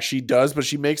 Like yeah, she does, but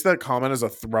she makes that comment as a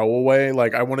throwaway.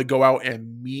 Like I want to go out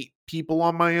and meet people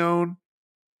on my own.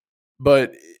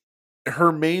 But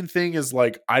her main thing is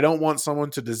like I don't want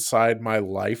someone to decide my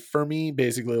life for me.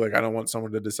 Basically, like I don't want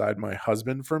someone to decide my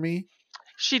husband for me.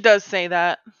 She does say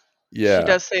that. She Yeah.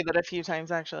 does say that a few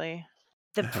times, actually.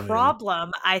 The Hell yeah.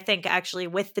 problem, I think, actually,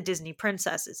 with the Disney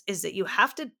princesses is that you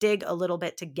have to dig a little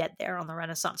bit to get there on the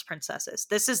Renaissance princesses.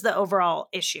 This is the overall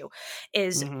issue,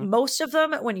 is Mhm. most of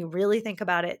them, when you really think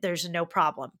about it, there's no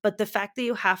problem. But the fact that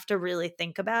you have to really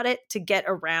think about it to get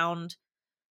around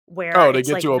where Oh, to it's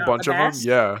get like to a not the bunch of them? best.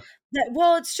 Yeah.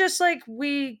 Well, it's just like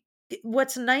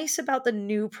what's nice about the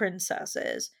new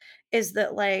princesses is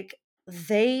that like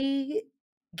they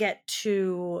get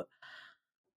to,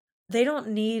 they don't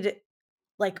need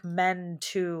like men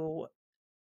to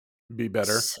Be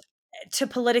better. to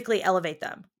politically elevate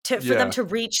them, for them to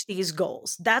reach these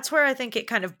goals. That's where I think it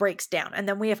kind of breaks down. And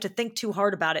then we have to think too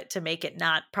hard about it to make it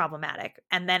not problematic.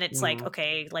 And then it's like,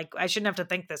 okay, like I shouldn't have to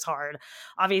think this hard.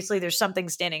 Obviously there's something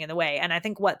standing in the way. And I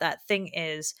think what that thing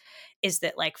is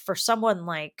that like for someone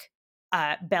like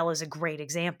Belle is a great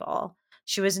example.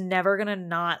 She was never going to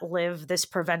not live this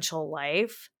provincial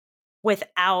life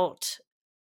without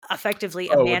effectively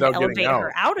a man elevate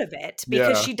her out of it,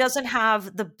 because she doesn't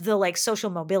have the like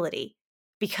social mobility,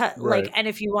 because like, and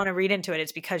if you want to read into it,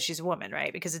 it's because she's a woman,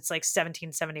 right? Because it's like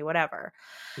 1770 whatever.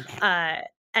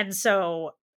 And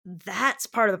so that's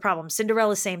part of the problem.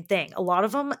 Cinderella, same thing. A lot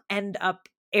of them end up,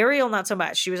 Ariel not so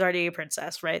much, she was already a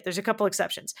princess, right? There's a couple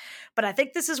exceptions, but I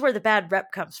think this is where the bad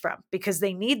rep comes from, because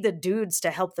they need the dudes to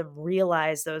help them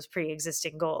realize those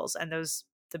pre-existing goals, and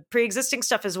the pre-existing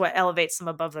stuff is what elevates them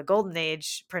above the golden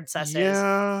age princesses.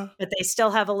 Yeah. But they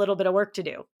still have a little bit of work to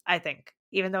do, I think.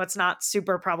 Even though it's not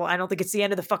super problem. I don't think it's the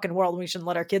end of the fucking world. We shouldn't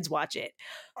let our kids watch it.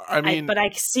 I mean, but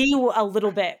I see a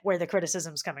little bit where the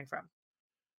criticism's coming from.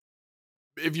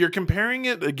 If you're comparing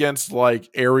it against like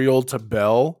Ariel to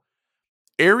Belle,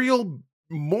 Ariel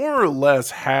more or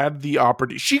less had the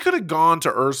opportunity. She could have gone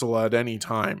to Ursula at any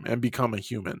time and become a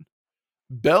human.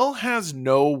 Belle has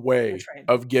no way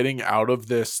of getting out of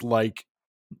this like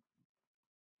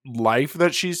life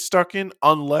that she's stuck in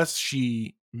unless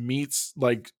she meets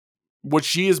like what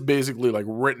she is basically like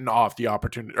written off the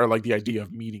opportunity or like the idea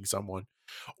of meeting someone,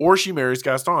 or she marries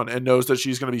Gaston and knows that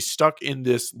she's going to be stuck in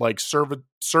this like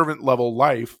servant level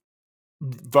life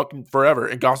fucking forever.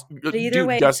 And but either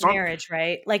way, Gaston, it's marriage,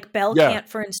 right? Like Belle can't,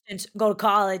 for instance, go to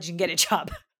college and get a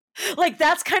job. Like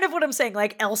that's kind of what I'm saying.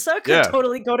 Like Elsa could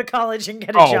totally go to college and get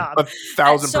a job.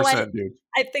 1,000%, dude.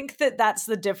 I think that's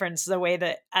the difference. The way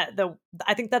that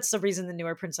I think that's the reason the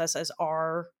newer princesses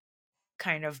are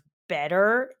kind of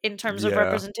better in terms of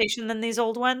representation than these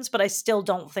old ones. But I still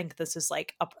don't think this is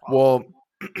like a problem. Well,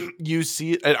 you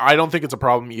see, I don't think it's a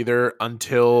problem either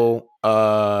until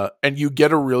and you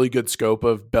get a really good scope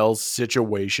of Belle's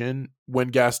situation when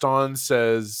Gaston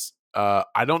says,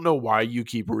 I don't know why you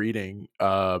keep reading.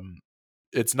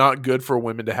 It's not good for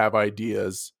women to have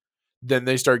ideas. Then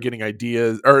they start getting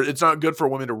ideas, or it's not good for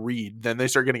women to read. Then they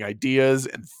start getting ideas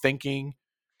and thinking.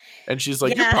 And she's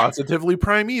like, you're positively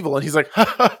primeval. And he's like,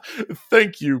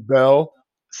 thank you, Belle.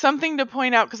 Something to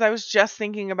point out, because I was just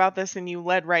thinking about this and you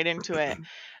led right into it.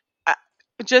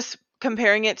 Just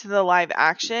comparing it to the live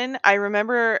action, I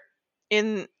remember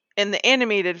in the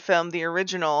animated film, the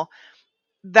original,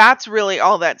 that's really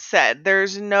all that's said.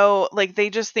 There's no, like, they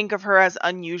just think of her as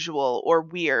unusual or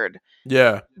weird.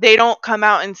 Yeah. They don't come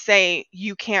out and say,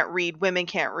 you can't read, women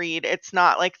can't read. It's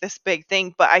not like this big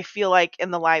thing. But I feel like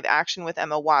in the live action with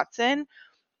Emma Watson,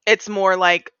 it's more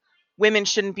like women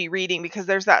shouldn't be reading, because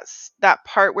there's that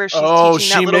part where she's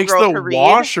teaching that little girl to read.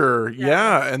 Oh, she makes the washer.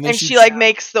 Yeah. And then she like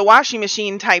makes the washing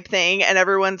machine type thing. And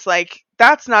everyone's like,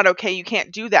 that's not okay. You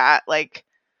can't do that. Like,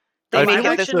 they make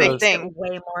it this big thing.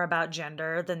 Way more about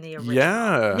gender than the original.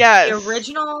 Yeah. Yes. The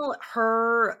original,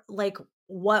 her, like,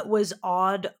 what was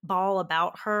oddball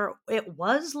about her, it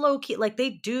was low key. Like, they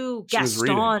do,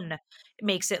 Gaston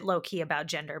makes it low key about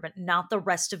gender, but not the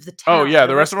rest of the town. Oh, yeah.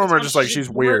 The rest of them are just like, she's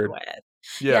weird.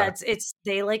 Yeah, it's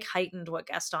they like heightened what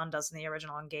Gaston does in the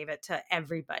original and gave it to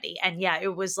everybody. And yeah,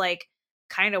 it was like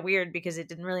kind of weird because it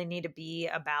didn't really need to be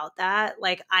about that.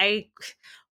 Like,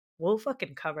 we'll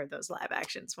fucking cover those live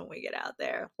actions when we get out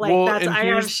there. Like, I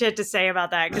have shit to say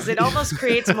about that, because it almost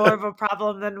creates more of a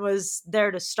problem than was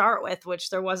there to start with,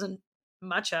 which there wasn't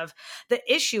much of. The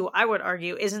issue, I would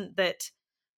argue, isn't that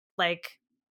like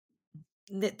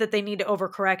that they need to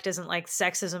overcorrect, isn't like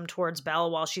sexism towards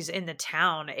Belle while she's in the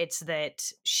town. It's that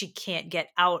she can't get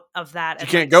out of that. She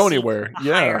can't go anywhere.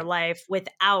 Higher life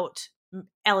without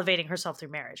elevating herself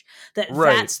through marriage.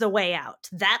 That's the way out.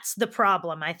 That's the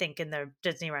problem, I think, in the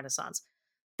Disney Renaissance.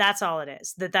 That's all it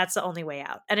is. That's the only way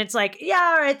out. And it's like,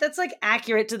 yeah, all right, that's like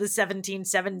accurate to the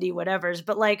 1770 whatevers,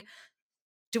 but like,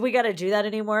 do we got to do that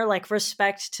anymore? Like,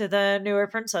 respect to the newer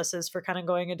princesses for kind of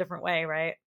going a different way,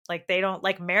 right? Like, they don't,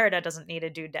 like, Merida doesn't need a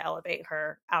dude to elevate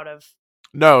her out of.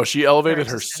 No, she elevated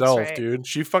herself, right? Dude.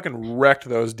 She fucking wrecked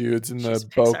those dudes in the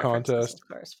bow contest. Of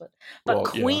course, but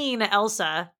Queen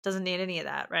Elsa doesn't need any of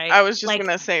that, right? I was just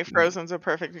gonna say Frozen's a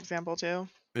perfect example too.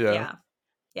 Yeah.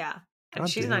 And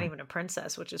she's not even a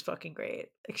princess, which is fucking great.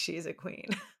 Like, she's a queen.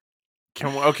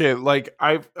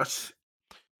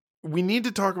 We need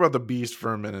to talk about the Beast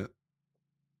for a minute,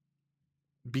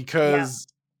 because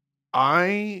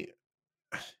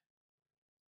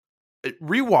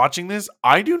rewatching this,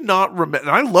 I do not remember, and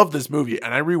I love this movie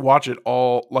and I rewatch it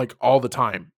all the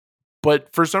time.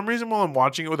 But for some reason, while I'm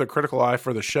watching it with a critical eye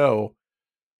for the show,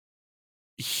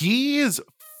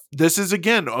 this is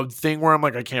again a thing where I'm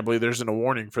like, I can't believe there isn't a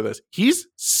warning for this. He's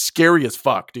scary as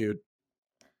fuck, dude.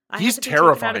 He's I had to be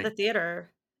terrifying. taken out of the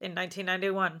theater in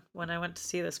 1991 when I went to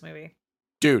see this movie.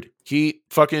 Dude, he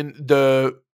fucking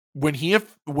when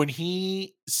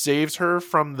he saves her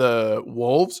from the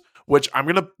wolves, which I'm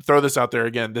gonna throw this out there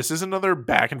again. This is another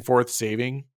back and forth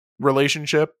saving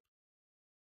relationship.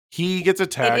 He gets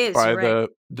attacked by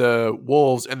the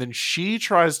wolves, and then she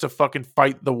tries to fucking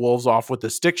fight the wolves off with the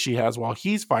stick she has while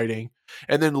he's fighting.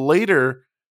 And then later,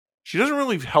 she doesn't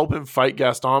really help him fight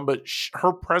Gaston, but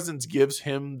her presence gives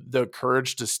him the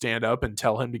courage to stand up and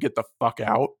tell him to get the fuck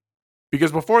out.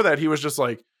 Because before that, he was just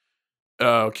like,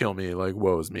 "Oh, kill me!" Like,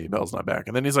 woe is me. Belle's not back.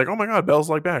 And then he's like, "Oh my god, Belle's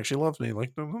like back. She loves me."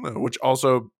 Like, no. Which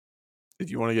also, if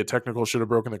you want to get technical, should have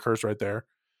broken the curse right there.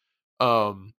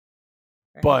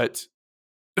 But.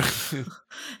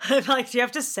 Like, do you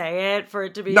have to say it for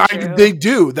it to be true? They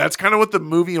do. That's kind of what the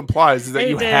movie implies, is that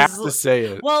you have to say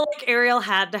it. Well, like, Ariel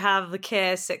had to have the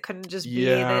kiss. It couldn't just be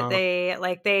that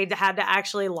they had to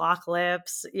actually lock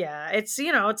lips. Yeah, it's,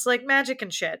 it's like magic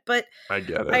and shit. But I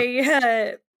get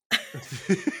it.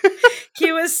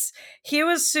 He was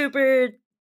super,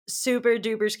 super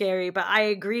duper scary. But I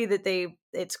agree that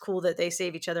it's cool that they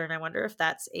save each other, and I wonder if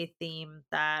that's a theme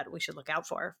that we should look out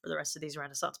for the rest of these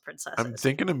Renaissance princesses. I'm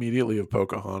thinking immediately of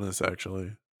Pocahontas,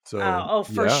 actually. So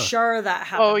for sure that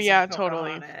happens. Oh yeah,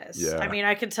 totally. Yeah. I mean,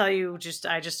 I can tell you,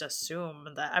 I just assume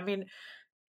that. I mean,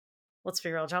 let's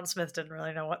be real. John Smith didn't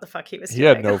really know what the fuck he was doing. He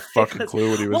had no fucking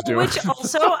clue what he was doing. Which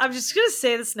also, I'm just gonna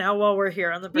say this now while we're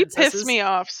here on the princesses. He pissed me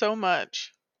off so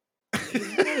much.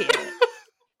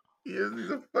 He's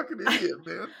a fucking idiot,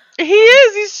 man. He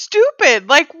is. He's stupid.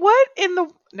 Like, what in the...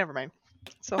 Never mind.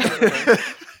 So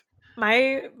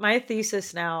my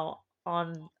thesis now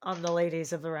on the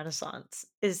ladies of the Renaissance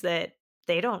is that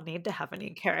they don't need to have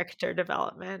any character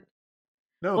development.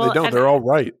 No, they don't. They're all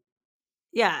right.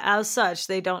 Yeah, as such,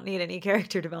 they don't need any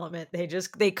character development.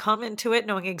 They come into it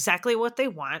knowing exactly what they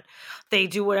want. They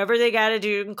do whatever they got to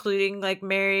do, including like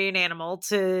marry an animal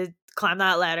to climb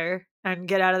that ladder and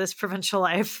get out of this provincial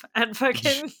life and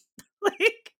fucking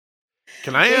like.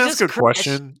 Can I ask a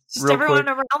question? Real everyone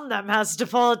quick? around them has to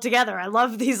pull it together. I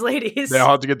love these ladies. They all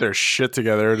have to get their shit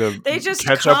together to they just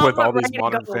catch up with all these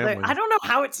modern families. I don't know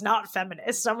how it's not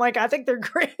feminist. I'm like, I think they're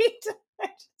great.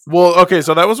 Well, okay,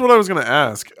 so that was what I was going to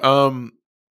ask.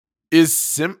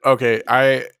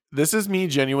 This is me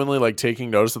genuinely like taking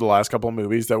notice of the last couple of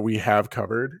movies that we have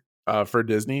covered for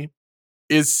Disney.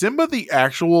 Is Simba the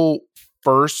actual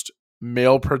first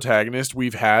male protagonist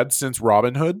we've had since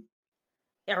Robin Hood?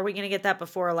 Are we going to get that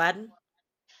before Aladdin?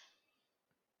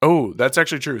 Oh, that's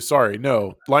actually true. Sorry.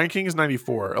 No. Lion King is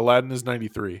 94. Aladdin is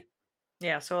 93.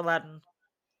 Yeah, so Aladdin.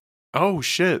 Oh,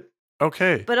 shit.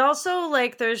 Okay. But also,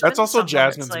 like, that's also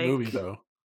Jasmine's movie, though.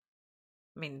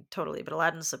 I mean, totally. But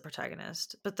Aladdin's the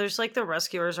protagonist. But there's, like, the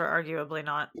rescuers are arguably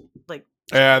not, like...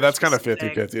 Yeah, that's kind of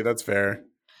 50-50. That's fair.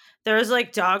 There's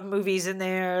like dog movies in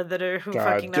there that are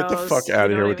fucking knows. Get the fuck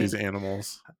out of here with these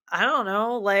animals. I don't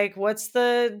know. Like, what's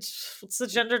the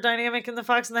gender dynamic in The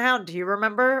Fox and the Hound? Do you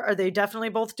remember? Are they definitely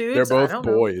both dudes? They're both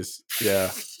boys. Yeah.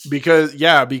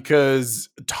 Because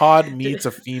Todd meets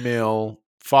a female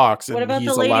fox and what about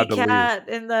he's the lady allowed to cat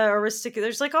leave. in the Aristocrat?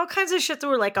 There's like all kinds of shit that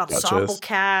were like ensemble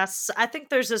casts. I think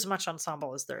there's as much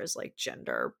ensemble as there is like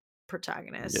gender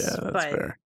protagonists. Yeah, that's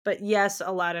fair. But yes,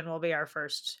 Aladdin will be our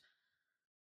first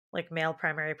like male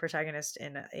primary protagonist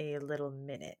in a little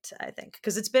minute, I think,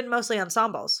 because it's been mostly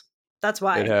ensembles. That's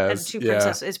why. It has, and two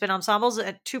princess. It's been ensembles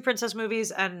and 2 princess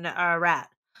movies and a rat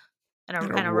and a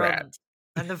rat rodent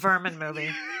and the Vermin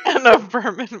movie and a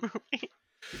Vermin movie.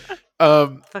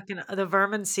 Fucking the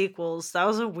Vermin sequels. That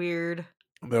was a weird.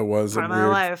 That was part of my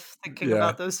life thinking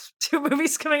about those 2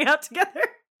 movies coming out together.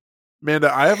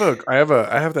 Amanda, I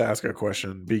have to ask a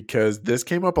question because this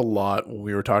came up a lot when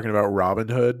we were talking about Robin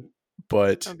Hood.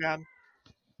 But oh god,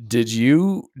 did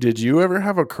you ever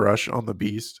have a crush on the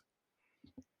Beast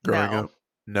growing up?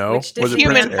 No, was it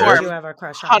human form? Did you have a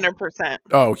crush on? 100%.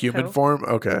 Oh, human form.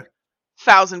 Okay,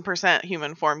 1000%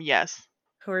 human form. Yes.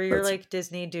 Who are your like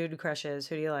Disney dude crushes?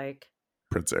 Who do you like?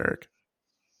 Prince Eric.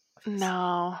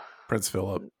 No. Prince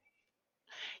Philip.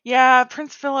 Yeah,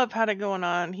 Prince Philip had it going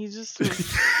on. He just.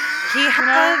 He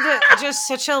had just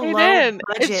such a low budget,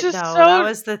 it's just though. So, that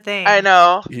was the thing. I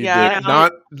know. He yeah, did.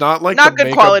 Not like not the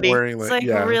good quality. Wearing, it's like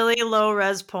really low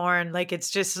res porn. Like it's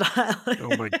just not. Like...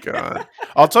 Oh my god!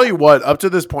 I'll tell you what. Up to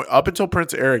this point, up until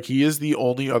Prince Eric, he is the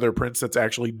only other prince that's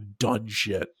actually done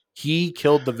shit. He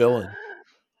killed the villain.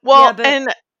 Well, and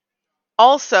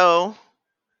also,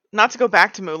 not to go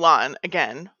back to Mulan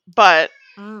again, but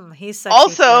he's sexy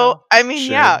also, too. I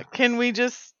mean, can we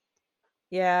just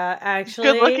Yeah, He's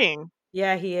actually, good looking.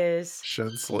 yeah, he is.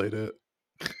 Shen slayed it.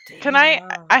 Can I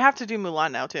have to do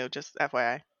Mulan now too, just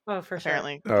FYI. Oh, for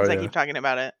Apparently, Oh, because I yeah. keep talking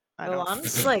about it. I sure. don't.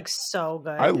 Mulan's like so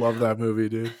good. I love that movie,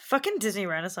 dude. Fucking Disney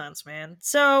Renaissance, man.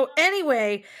 So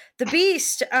anyway, the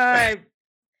Beast, Lindsay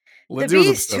was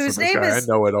Beast, obsessed whose with this name guy. is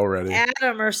I know it already.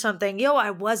 Adam or something. Yo,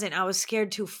 I wasn't. I was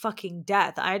scared to fucking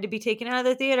death. I had to be taken out of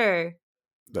the theater.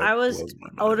 That I was blows my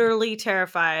mind. utterly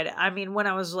terrified. I mean, when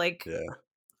I was like, Yeah.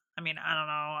 I mean, I don't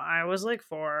know. I was like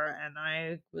 4 and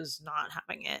I was not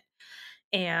having it.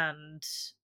 And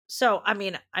so, I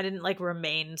mean, I didn't like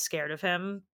remain scared of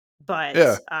him, but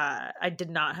Yeah. I did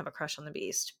not have a crush on the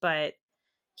Beast. But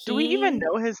Do we even he-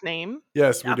 know his name?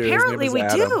 Yes, we do. Apparently, His name we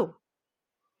is Adam. do.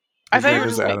 I His thought you name were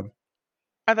is just Adam.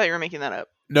 I thought you were making that up.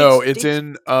 No, It's-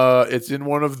 it's in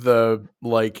one of the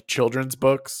like children's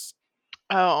books.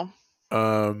 Oh,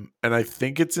 And I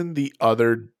think it's in the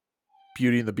other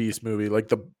Beauty and the Beast movie, like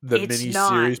the It's mini not.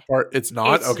 series part. It's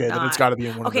not? It's Okay, then it's not. got to be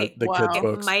in one Okay, of the wow. kids' It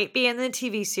books. might be in the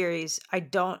TV series. I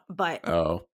don't, but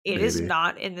Oh, it is maybe.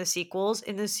 not in the sequels.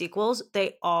 In the sequels,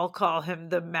 they all call him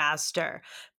the Master.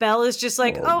 Belle is just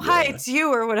like, Oh, "Oh, hi, yeah. it's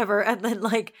you," or whatever, and then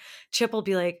like Chip will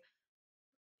be like,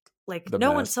 The no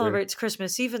one Master. celebrates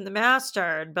Christmas, even the Master,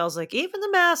 and Belle's like, "Even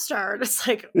the Master," and it's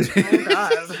like, oh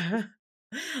god.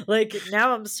 Like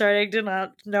now I'm starting to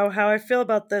not know how I feel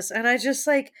about this, and I just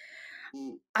like,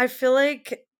 I feel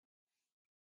like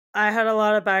I had a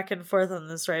lot of back and forth on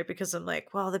this, right? Because I'm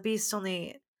like, well, the Beast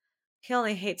only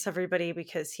hates everybody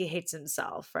because he hates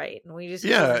himself, right? And we just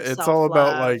give Yeah, him it's all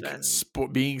about self-love like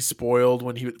and- being spoiled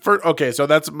when he first. Okay, so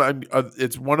that's my.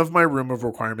 It's one of my room of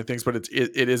requirement things, but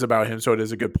it is about him, so it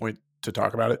is a good point to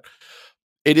talk about it.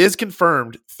 It is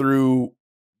confirmed through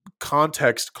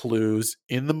context clues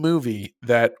in the movie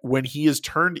that when he is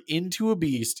turned into a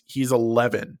beast, he's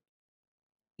 11.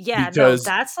 yeah, because-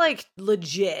 no, that's like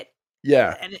legit,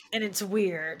 Yeah, and it's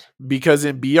weird. because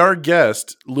in Be Our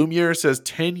Guest, Lumiere says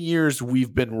 10 years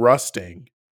we've been rusting.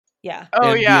 Yeah,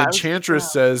 oh and yeah. the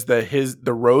Enchantress says that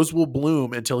the rose will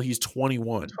bloom until he's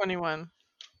 21. 21.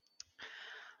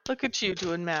 Look at you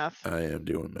doing math. I am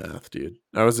doing math, dude.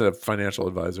 I was a financial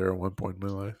advisor at one point in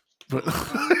my life. But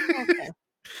Okay.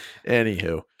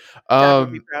 anywho, Dad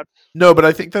would be proud. no, but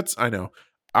I think I know.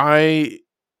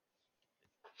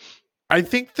 I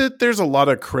think that there's a lot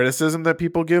of criticism that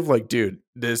people give, like, dude,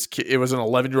 this kid, it was an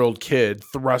 11-year-old kid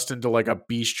thrust into like a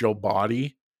bestial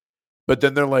body, but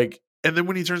then they're like, and then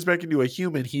when he turns back into a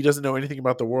human, he doesn't know anything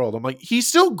about the world. I'm like, he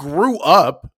still grew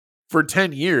up for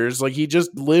 10 years, like he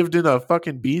just lived in a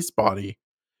fucking beast body.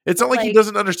 It's not like he Like-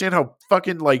 doesn't understand how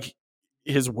fucking like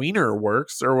his wiener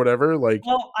works or whatever. Like,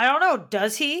 well, I don't know.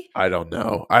 Does he? I don't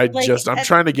know. I'm and-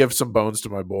 trying to give some bones to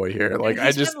my boy here. Like, And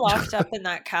he's I just been locked up in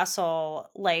that castle.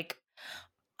 Like,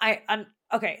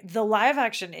 okay. The live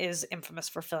action is infamous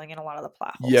for filling in a lot of the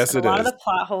plot holes. Yes, and it a lot is. of the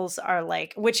plot holes are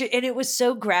like, and it was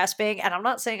so grasping. And I'm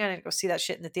not saying I didn't go see that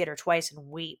shit in the theater twice and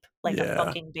weep like a Yeah.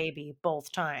 fucking baby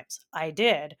both times. I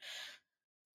did.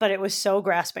 But it was so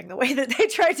grasping the way that they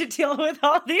tried to deal with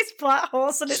all these plot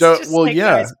holes, and it's just like,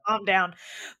 guys, calm down.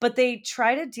 But they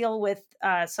try to deal with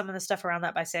some of the stuff around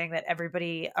that by saying that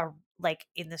everybody like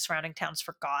in the surrounding towns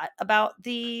forgot about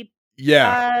the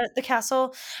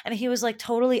castle, and he was like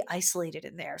totally isolated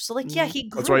in there. So like, yeah, he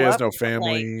grew that's why he has up, no but, like,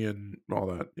 family and all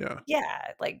that. yeah,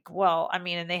 like, well, I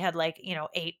mean, and they had like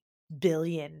 8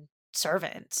 billion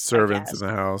servants In the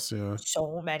house. Yeah,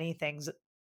 so many things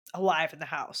alive in the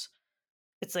house.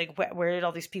 It's like, where did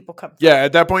all these people come from? Yeah,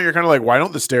 at that point, you're kind of like, why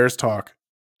don't the stairs talk?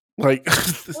 Like,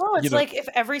 well, it's like if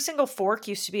every single fork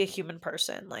used to be a human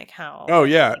person, like how? Oh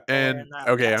yeah, people were and in that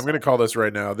okay, I'm castle. gonna call this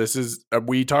right now. This is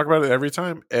we talk about it every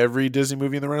time. Every Disney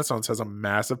movie in the Renaissance has a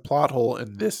massive plot hole,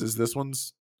 and this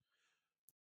one's.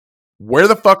 Where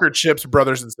the fuck are Chip's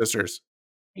brothers and sisters?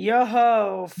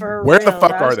 Yo, for Where the real,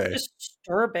 fuck are that's they?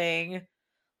 disturbing.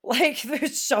 Like,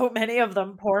 there's so many of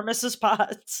them. Poor Mrs.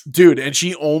 Potts. Dude, and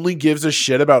she only gives a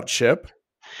shit about Chip.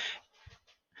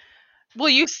 Well,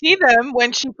 you see them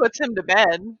when she puts him to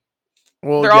bed.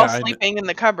 Well, They're yeah, all sleeping in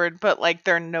the cupboard, but like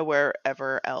they're nowhere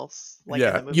ever else. Like, in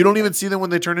yeah, the movie. you don't even see them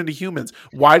when they turn into humans.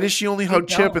 Why does she only hug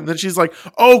Chip? don't. And then she's like,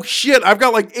 "Oh shit, I've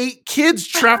got like 8 kids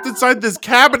trapped inside this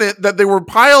cabinet that they were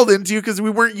piled into because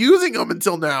we weren't using them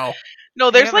until now." No,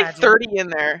 Can there's you like imagine? 30 in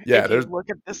there. Yeah, if you there's- look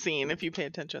at the scene, if you pay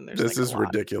attention, there's This like is a lot.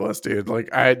 ridiculous, dude.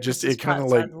 Like, I just Mrs. it kind of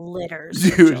Potts like had litters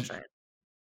Dude. of children.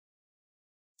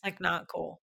 Like, not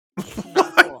cool.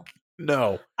 Not cool.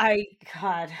 no.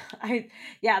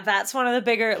 Yeah, that's one of the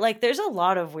bigger, like, there's a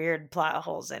lot of weird plot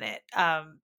holes in it.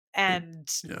 And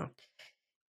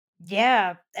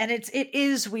Yeah. and it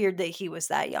is weird that he was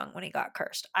that young when he got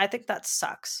cursed. I think that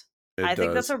sucks. I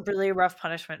think that's a really rough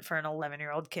punishment for an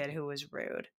 11-year-old kid who was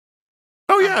rude.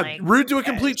 Oh yeah, rude to a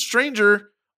complete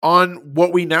stranger on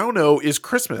what we now know is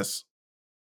Christmas.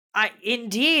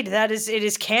 Indeed, it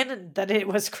is canon that it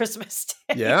was Christmas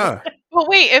Day. Yeah. Well,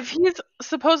 wait, if he's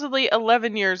supposedly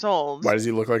 11 years old, why does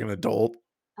he look like an adult?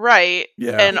 Right.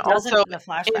 Yeah. And He doesn't also in the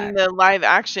flashback. in the live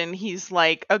action, he's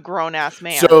like a grown ass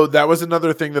man. So that was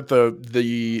another thing that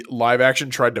the live action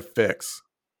tried to fix.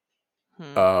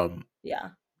 Yeah.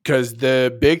 Because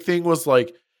the big thing was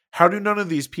like, how do none of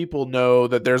these people know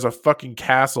that there's a fucking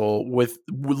castle with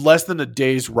less than a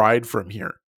day's ride from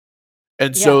here?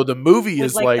 And so the movie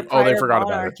is like, oh, they forgot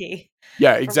about it.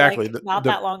 Yeah, exactly. Not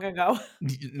that long ago.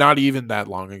 Not even that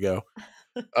long ago.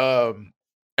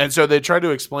 And so they tried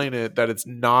to explain it that it's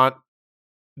not.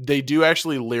 They do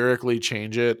actually lyrically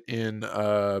change it in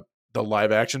the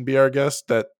live action Be Our Guest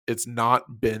that it's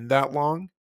not been that long,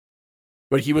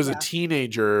 but he was a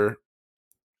teenager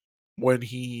when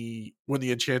the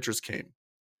Enchantress came.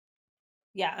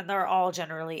 Yeah, and they're all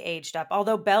generally aged up.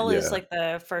 Although Belle is like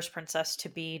the first princess to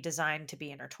be designed to be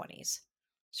in her 20s.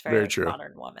 She's very true.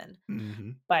 Modern woman. Mm-hmm.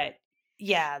 But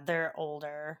yeah, they're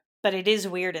older. But it is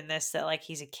weird in this that like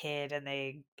he's a kid and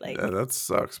they like that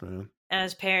sucks, man. And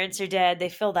his parents are dead. They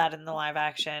fill that in the live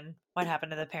action. What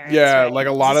happened to the parents? Yeah, right? like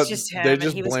a lot it's of just him, they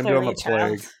just blamed it on the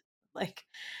plague. Like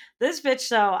this bitch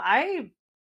though, I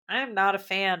am not a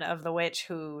fan of the witch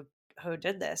who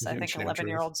did this. I think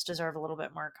 11-year-olds deserve a little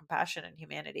bit more compassion and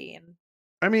humanity. And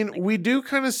I mean, we do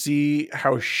kind of see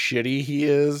how shitty he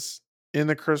is in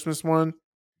the Christmas one.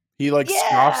 He like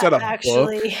scoffs at a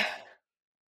book.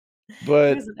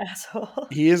 But he's an asshole.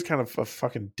 He is kind of a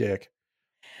fucking dick.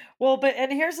 Well,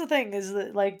 and here's the thing is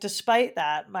that like despite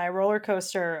that, my roller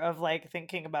coaster of like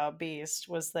thinking about Beast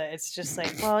was that it's just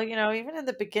like, well, even in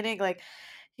the beginning, like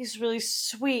he's really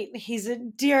sweet and he's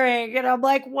endearing, and I'm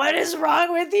like, what is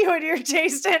wrong with you and your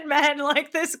taste in men?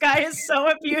 Like this guy is so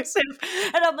abusive,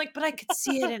 and I'm like, but I could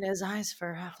see it in his eyes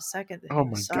for half a second. Oh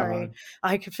my god,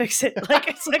 I could fix it. Like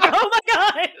it's like, oh my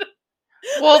god.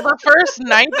 Well, the first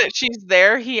night that she's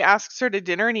there, he asks her to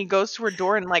dinner and he goes to her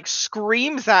door and like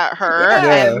screams at her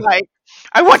and like,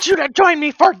 I want you to join me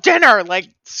for dinner, like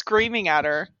screaming at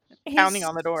her, pounding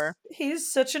on the door.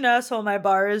 He's such an asshole. My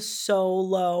bar is so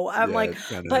low. I'm like,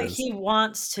 but he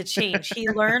wants to change. He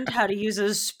learned how to use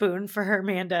a spoon for her,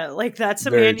 Amanda. Like that's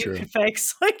a man you can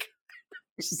fix. Like,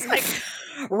 just like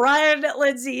Ryan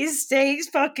Lindsay stays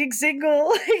fucking single.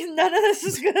 Like, none of this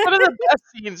is good. One of the best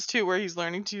scenes too, where he's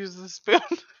learning to use the spoon.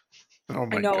 Oh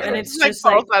my god! And it's just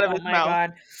like, out of his mouth.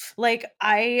 God. Like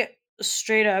I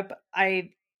straight up,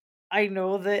 I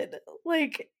know that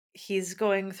like he's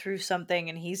going through something,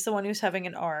 and he's the one who's having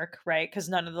an arc, right? Because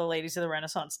none of the ladies of the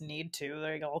Renaissance need to.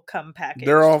 They all come packaged.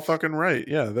 They're all fucking right.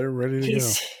 Yeah, they're ready to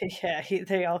go. Yeah,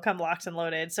 they all come locked and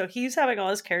loaded. So he's having all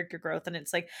his character growth, and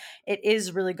it's like it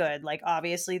is really good. Like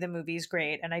obviously the movie's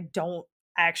great, and I don't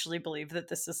actually believe that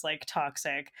this is like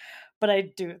toxic, but I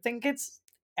do think it's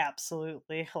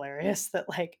absolutely hilarious that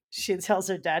like she tells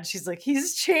her dad, she's like,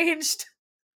 he's changed.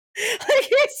 Like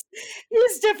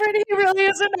he's different. He really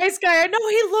is a nice guy. I know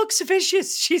he looks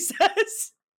vicious, she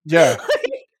says. Yeah.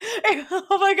 Like,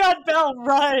 oh my god, Belle,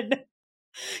 run.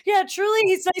 Yeah, truly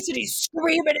he's nice, and he's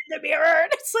screaming in the mirror,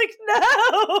 and it's like,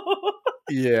 no.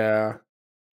 Yeah.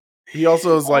 He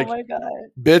also is like, oh my god,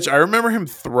 bitch, I remember him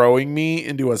throwing me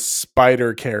into a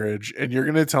spider carriage, and you're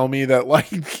gonna tell me that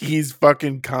like he's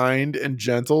fucking kind and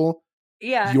gentle?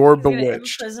 Yeah, you're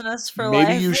bewitched. Us for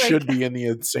Maybe life. you should be in the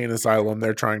insane asylum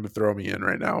they're trying to throw me in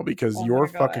right now because you're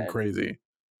fucking crazy.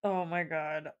 Oh my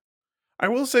god. I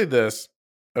will say this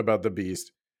about the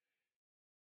Beast,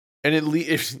 and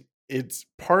it's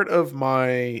part of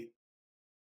my.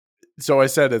 So I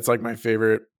said it's like my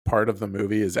favorite part of the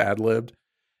movie is ad-libbed,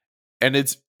 and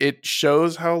it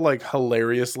shows how like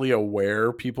hilariously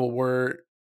aware people were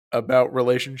about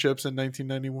relationships in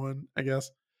 1991, I guess.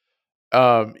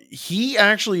 He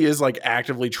actually is like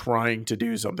actively trying to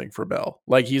do something for Belle.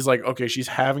 Like he's like, okay, she's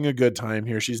having a good time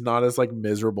here. She's not as like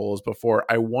miserable as before.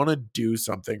 I want to do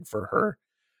something for her.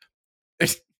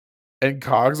 And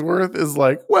Cogsworth is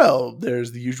like, well,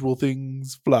 there's the usual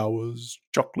things, flowers,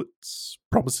 chocolates,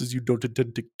 promises you don't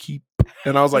intend to keep.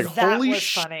 And I was like, holy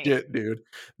shit, dude.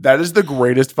 That is the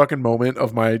greatest fucking moment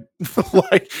of my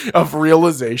like of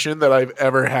realization that I've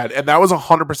ever had. And that was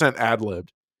 100%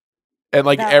 ad-libbed. And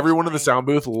like everyone in the sound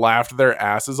booth laughed their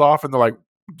asses off, and they're like,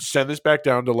 send this back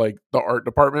down to like the art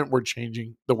department. We're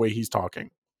changing the way he's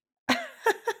talking.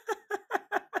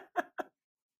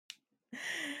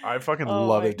 I fucking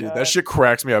love it, dude. God. That shit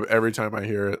cracks me up every time I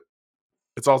hear it.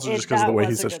 It's also just because of the way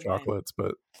he says chocolates,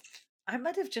 but I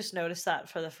might have just noticed that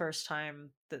for the first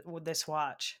time with this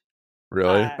watch.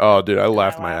 Really? Oh, dude, I and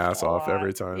laughed I my laughed ass a off lot.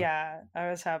 every time. Yeah, I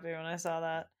was happy when I saw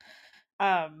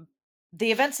that.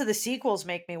 The events of the sequels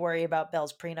make me worry about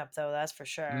Belle's prenup, though. That's for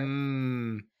sure.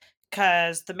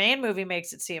 Because the main movie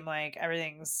makes it seem like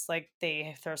everything's like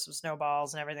they throw some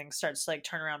snowballs and everything starts to like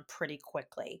turn around pretty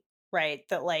quickly, right?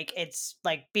 That like it's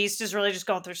like Beast is really just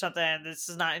going through something. This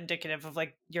is not indicative of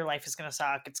like your life is gonna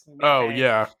suck. It's gonna be Oh, okay.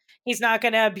 yeah. He's not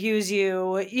gonna abuse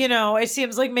you. You know, it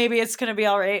seems like maybe it's gonna be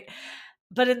all right.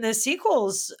 But in the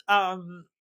sequels,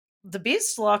 the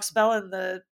Beast locks Belle in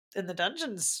the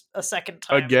dungeons a second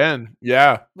time Again.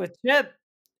 Yeah. with Chip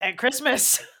at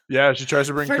Christmas. Yeah, she tries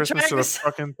to bring For Christmas to trying the to-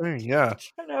 fucking thing. Yeah.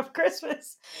 Trying to have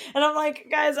Christmas, and I'm like,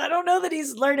 guys, I don't know that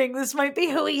he's learning. This might be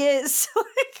who he is.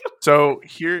 So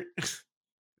here,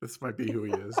 this might be who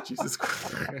he is. Jesus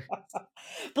Christ.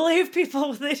 Believe people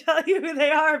when they tell you who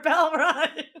they are,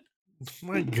 Balron. Oh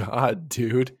my God,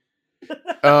 dude.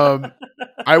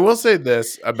 I will say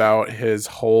this about his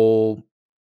whole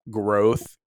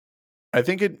growth. I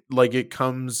think it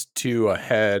comes to a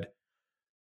head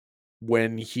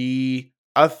when he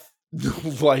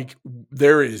like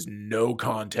there is no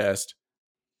contest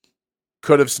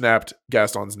could have snapped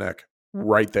Gaston's neck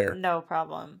right there. No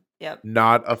problem. Yep.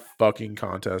 Not a fucking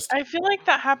contest. I feel like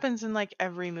that happens in like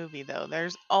every movie though.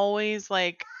 There's always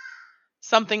like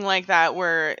something like that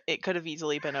where it could have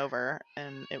easily been over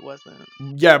and it wasn't.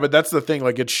 Yeah, but that's the thing.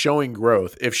 Like, it's showing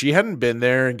growth. If she hadn't been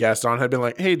there and Gaston had been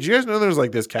like, hey, do you guys know there's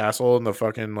like this castle in the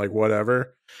fucking like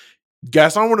whatever?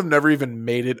 Gaston would have never even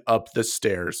made it up the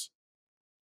stairs.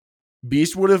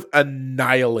 Beast would have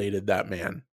annihilated that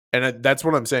man. And that's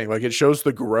what I'm saying. Like, it shows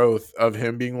the growth of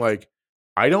him being like,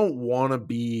 I don't want to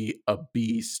be a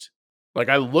beast. Like,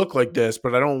 I look like this,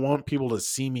 but I don't want people to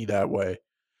see me that way.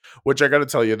 Which I got to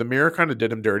tell you, the mirror kind of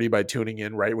did him dirty by tuning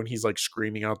in right when he's like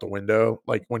screaming out the window,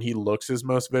 like when he looks his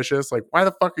most vicious. Like, why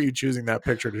the fuck are you choosing that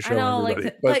picture to show I know,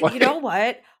 everybody? but you know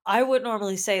what? I would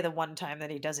normally say the one time that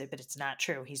he does it, but it's not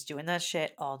true. He's doing that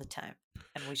shit all the time,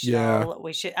 and we should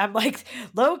we should. I'm like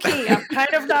low key. I'm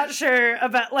kind of not sure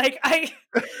about like I.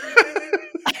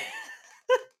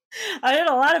 I did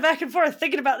a lot of back and forth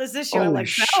thinking about this issue. I'm like,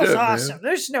 that was awesome. Man.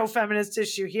 There's no feminist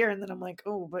issue here, and then I'm like,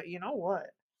 oh, but you know what?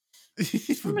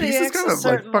 Somebody Beast is kind of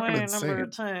like fucking a number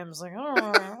of times. Like, I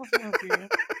don't know.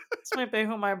 This might be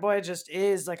who my boy just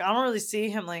is. Like, I don't really see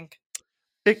him. Like,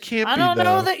 it can't. I don't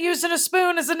know that using a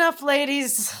spoon is enough,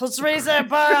 ladies. Let's raise that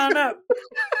bar on up.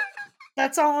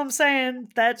 That's all I'm saying.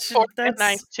 That's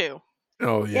nice too.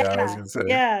 Oh yeah, I was gonna say.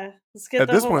 Yeah, let's get at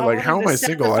this point. Like, how am I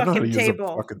single? I know how to use a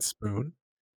fucking spoon.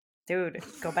 Dude,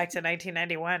 go back to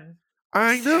 1991.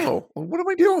 I know. What am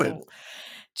I doing?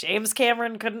 James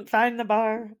Cameron couldn't find the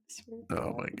bar.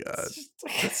 Oh my God.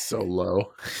 That's so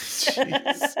low. His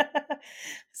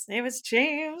name is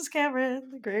James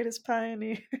Cameron, the greatest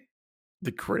pioneer.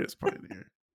 The greatest pioneer.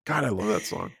 God, I love that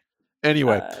song.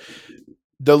 Anyway,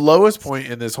 the lowest point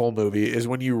in this whole movie is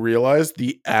when you realize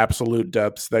the absolute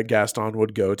depths that Gaston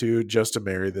would go to just to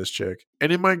marry this chick.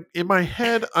 And in my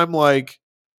head, I'm like,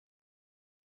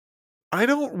 I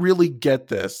don't really get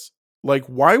this. Like,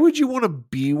 why would you want to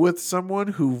be with someone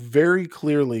who very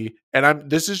clearly, and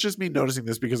this is just me noticing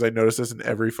this because I notice this in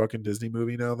every fucking Disney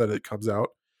movie now that it comes out.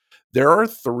 There are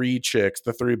 3 chicks,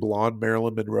 the 3 blonde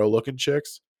Marilyn Monroe looking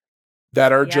chicks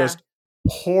that are just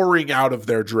pouring out of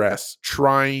their dress,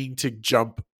 trying to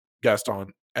jump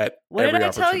Gaston at what every did I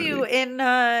opportunity. tell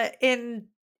you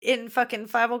in fucking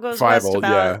Fievel Goes West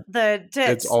about the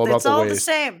tits? It's all about the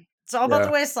same. It's all about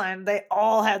the waistline. They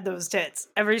all had those tits.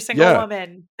 Every single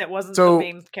woman that wasn't the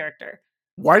main character.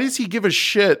 Why does he give a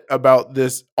shit about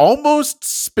this almost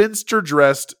spinster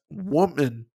dressed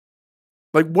woman?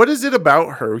 Like, what is it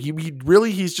about her?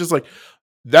 He's just like,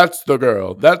 that's the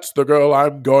girl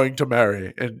I'm going to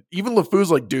marry. And even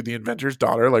LeFou's like, dude, the inventor's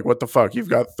daughter, like, what the fuck? You've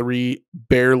got 3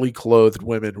 barely clothed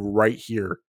women right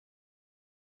here.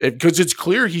 Because it's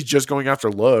clear he's just going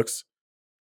after looks.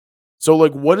 So,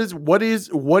 like, what is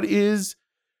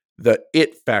the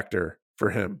it factor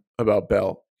for him about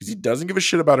Belle? Because he doesn't give a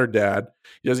shit about her dad.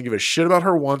 He doesn't give a shit about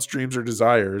her wants, dreams, or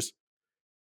desires.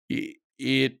 I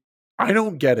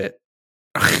don't get it.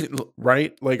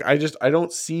 Right? Like, I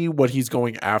don't see what he's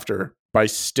going after by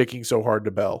sticking so hard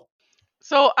to Belle.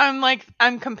 So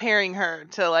I'm comparing her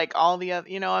to like all the other,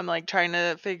 I'm like trying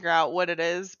to figure out what it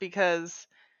is because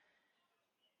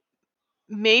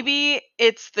maybe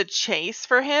it's the chase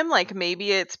for him. Like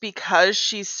maybe it's because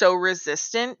she's so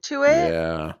resistant to it.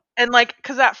 Yeah. And like,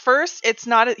 because at first he's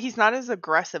not as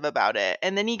aggressive about it.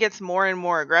 And then he gets more and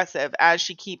more aggressive as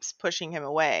she keeps pushing him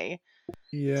away.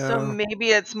 Yeah. So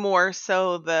maybe it's more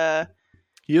so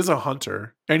he is a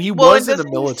hunter and he was in the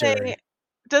military.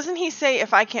 doesn't he say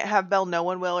if I can't have Belle, no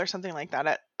one will, or something like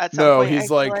that at some No, point? he's I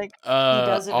feel like,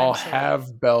 does I'll eventually.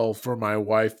 have Belle for my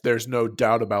wife. There's no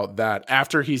doubt about that.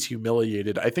 After he's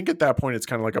humiliated, I think at that point it's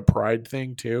kind of like a pride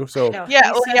thing too. So No, Yeah,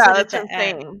 he well, says yeah, it at that's the what I'm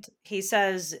saying. end. He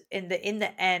says in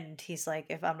the end, he's like,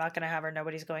 if I'm not gonna have her,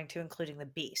 nobody's going to, including the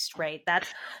beast, right? That's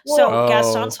so Oh.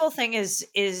 Gaston's whole thing is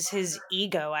his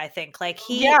ego, I think. Like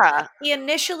he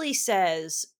initially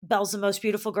says Belle's the most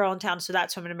beautiful girl in town, so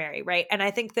that's who I'm gonna marry, right? And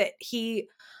I think that he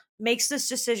makes this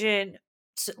decision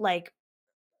like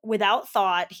without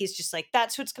thought. He's just like,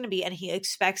 that's who it's gonna be, and he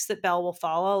expects that Belle will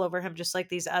fall all over him just like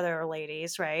these other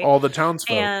ladies, right? all the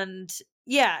townsfolk. And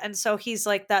yeah, and so he's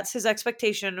like, that's his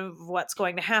expectation of what's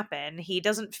going to happen. He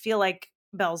doesn't feel like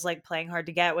Belle's like playing hard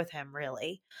to get with him,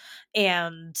 really.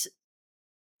 And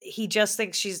he just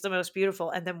thinks she's the most beautiful.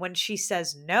 And then when she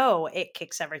says no, it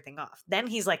kicks everything off. Then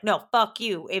he's like, no, fuck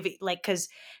you. If it, like,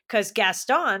 because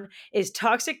Gaston is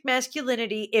toxic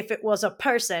masculinity if it was a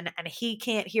person, and he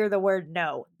can't hear the word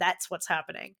no. That's what's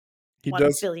happening. He 1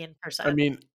 does. billion %. I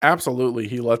mean, absolutely,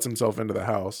 he lets himself into the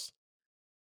house.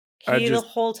 He the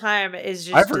whole time is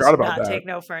just I forgot about not that. take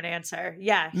no for an answer.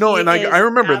 Yeah. No, and I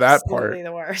remember that part. Absolutely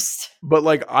the worst. But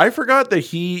like, I forgot that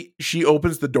she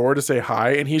opens the door to say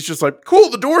hi, and he's just like, "Cool,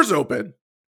 the door's open,"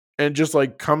 and just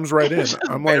like comes right in.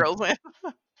 I'm like,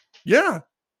 yeah.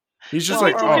 He's just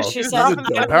like, oh, she this says, is a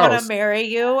dope I'm gonna house. marry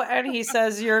you, and he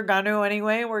says, you're gonna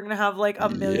anyway. We're gonna have like a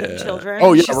million children.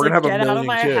 Oh yeah, she's we're gonna like, have a get out of million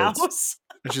my kids. house.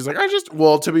 And she's like,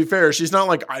 well, to be fair, she's not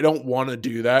like, I don't want to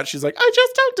do that. She's like, I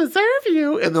just don't deserve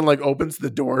you. And then like opens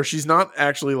the door. She's not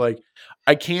actually like,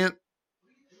 I can't.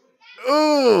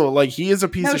 Oh, like he is a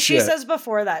piece of shit. She says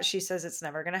before that, she says it's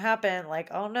never gonna happen. Like,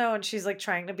 oh no, and she's like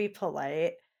trying to be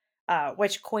polite.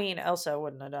 Which Queen Elsa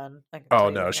wouldn't have done. Oh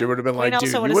no, she would have been Queen like, Elsa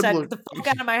dude, would have said, "The fuck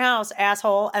out of my house,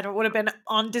 asshole," and it would have been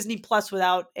on Disney Plus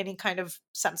without any kind of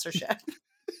censorship.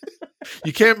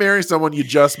 You can't marry someone you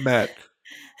just met.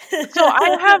 So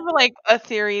I have like a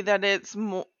theory that it's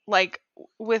like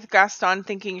with Gaston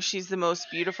thinking she's the most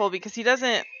beautiful because he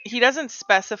doesn't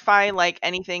specify like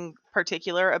anything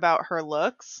particular about her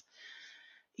looks.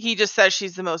 He just says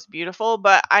she's the most beautiful,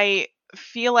 but I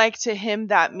feel like to him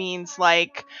that means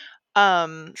like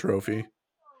trophy.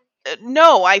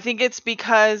 No, I think it's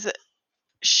because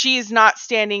she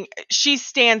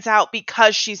stands out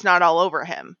because she's not all over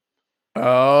him.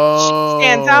 Oh, she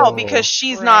stands out because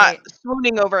she's not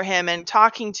swooning over him and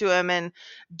talking to him and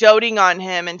doting on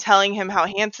him and telling him how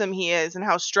handsome he is and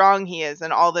how strong he is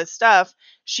and all this stuff.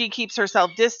 She keeps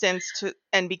herself distanced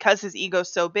and because his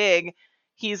ego's so big,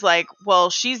 he's like, well,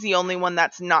 she's the only one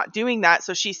that's not doing that,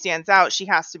 so she stands out. She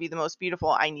has to be the most beautiful.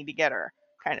 I need to get her,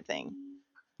 kind of thing.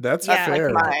 That's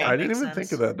fair. I didn't even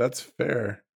think of that. That's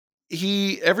fair.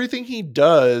 Everything he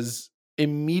does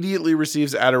immediately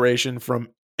receives adoration from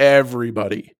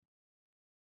everybody.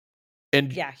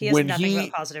 And yeah, he has nothing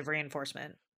but positive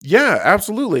reinforcement. Yeah,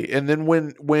 absolutely. And then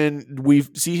when we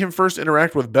see him first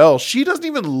interact with Belle, she doesn't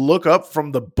even look up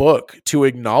from the book to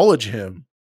acknowledge him.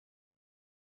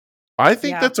 I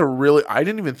think that's I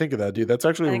didn't even think of that, dude. That's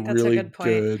actually a really good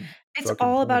point. It's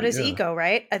all about his ego,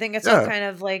 right? I think it's all kind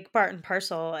of like part and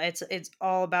parcel. It's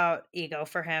all about ego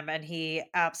for him, and he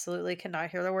absolutely cannot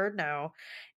hear the word no.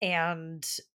 And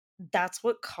that's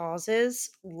what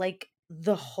causes like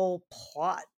the whole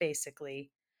plot, basically,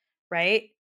 right?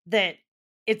 That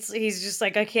he's just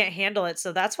like, I can't handle it.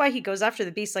 So that's why he goes after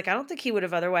the beast. Like, I don't think he would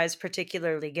have otherwise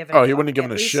particularly given he wouldn't have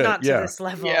given a shit. Not to this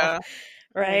level. Yeah.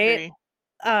 Right.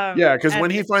 Yeah, because when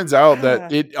he finds out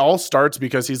that it all starts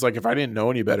because he's like, if I didn't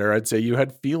know any better, I'd say you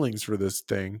had feelings for this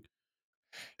thing.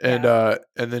 And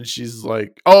then she's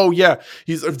like, oh yeah,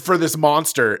 he's for this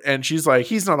monster. And she's like,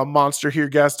 he's not a monster here,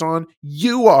 Gaston.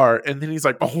 You are. And then he's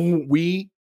like, oh,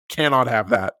 we cannot have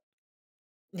that.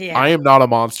 Yeah. I am not a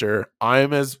monster. I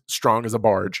am as strong as a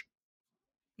barge.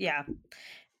 Yeah.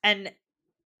 And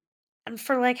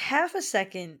for like half a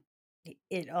second,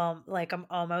 it like I'm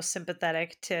almost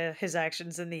sympathetic to his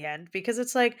actions in the end, because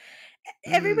it's like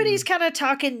everybody's kind of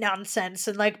talking nonsense,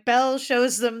 and like Belle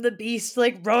shows them the beast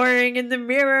like roaring in the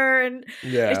mirror, and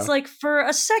it's like for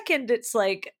a second it's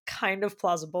like kind of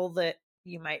plausible that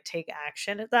you might take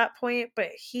action at that point, but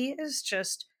he is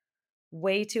just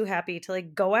way too happy to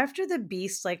like go after the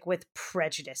beast like with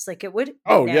prejudice. Like it would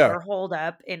never hold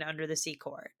up in Under the Sea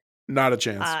Court. Not a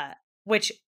chance.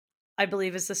 Which I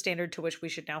believe is the standard to which we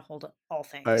should now hold all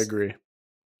things. I agree.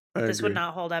 This would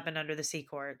not hold up in Under the Sea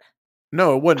Court.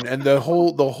 No, it wouldn't. And the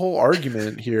whole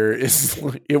argument here is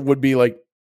it would be like,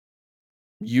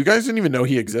 you guys didn't even know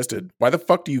he existed. Why the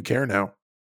fuck do you care now?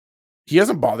 He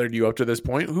hasn't bothered you up to this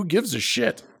point. Who gives a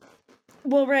shit?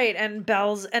 Well, right. And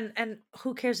Belle's and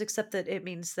who cares, except that it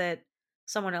means that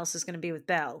someone else is going to be with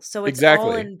Belle. So it's exactly.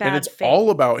 all in bad and it's faith. all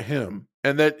about him.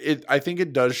 And that I think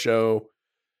it does show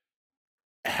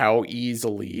how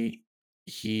easily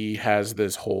he has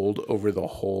this hold over the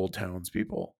whole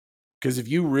townspeople. Because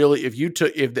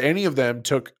if any of them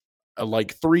took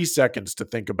like 3 seconds to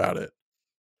think about it,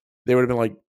 they would have been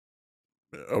like,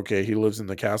 okay, he lives in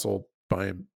the castle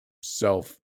by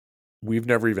himself. We've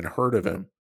never even heard of him.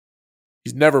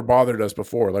 He's never bothered us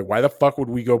before. Like, why the fuck would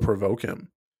we go provoke him?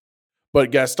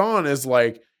 But Gaston is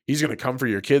like, he's going to come for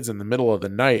your kids in the middle of the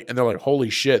night. And they're like, holy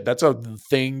shit, that's a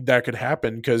thing that could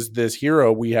happen because this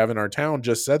hero we have in our town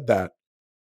just said that.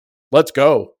 Let's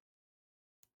go.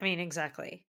 I mean,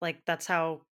 exactly. Like that's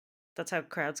how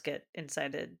crowds get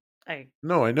incited.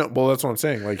 No, I know. Well, that's what I'm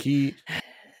saying. Like can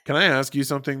I ask you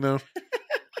something though?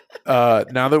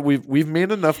 Now that we've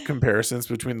made enough comparisons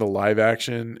between the live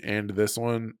action and this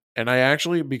one, and I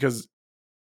actually, because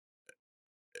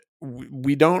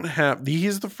we don't have,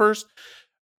 he's the first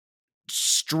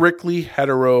strictly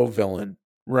hetero villain,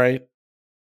 right?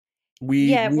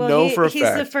 We know for a he's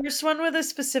fact the first one with a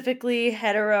specifically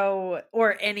hetero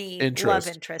or any love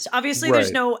interest. Obviously, Right.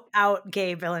 there's no out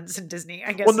gay villains in Disney.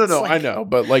 I guess. Well, no, I know,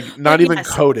 but like not even yes,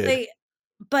 coded.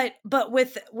 But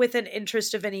with an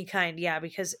interest of any kind, yeah.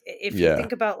 Because if you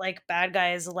think about like bad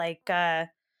guys like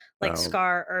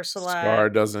Scar, Ursula. Scar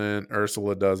doesn't,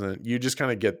 Ursula doesn't. You just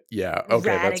kind of get, okay,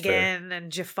 that's fair. Ratigan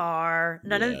and Jafar.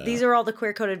 None of these are all the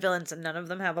queer coded villains, and none of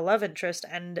them have a love interest.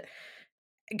 And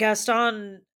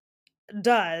Gaston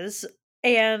does.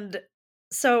 And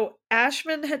so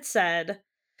Ashman had said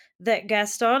that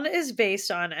Gaston is based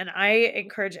on, and I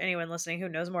encourage anyone listening who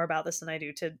knows more about this than I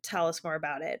do to tell us more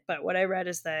about it. But what I read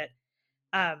is that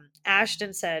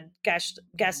Ashton said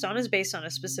Gaston is based on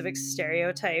a specific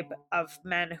stereotype of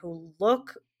men who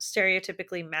look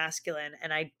stereotypically masculine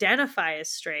and identify as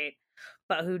straight,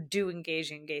 but who do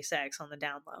engage in gay sex on the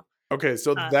down low. Okay,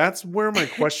 so that's where my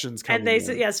questions come. And they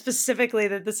said, specifically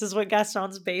that this is what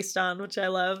Gaston's based on, which I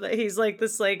love. That he's like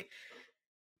this like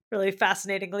really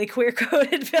fascinatingly queer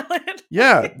coded villain.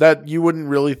 Yeah, that you wouldn't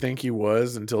really think he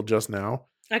was until just now.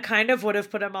 I kind of would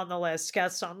have put him on the list.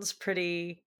 Gaston's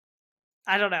pretty,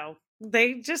 I don't know.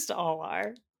 They just all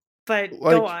are. But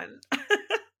like, go on.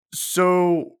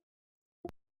 So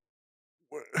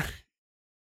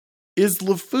is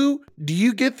LeFou, do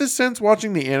you get the sense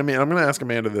watching the anime? I'm going to ask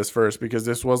Amanda this first because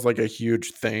this was like a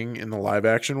huge thing in the live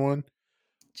action one.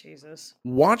 Jesus.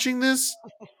 Watching this,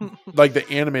 like the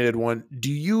animated one,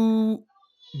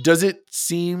 does it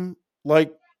seem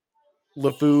like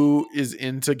LeFou is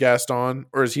into Gaston,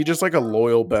 or is he just like a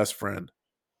loyal best friend?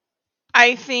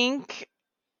 I think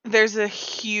there's a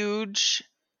huge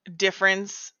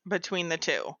difference between the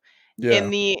two. Yeah. In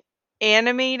the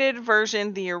animated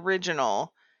version, the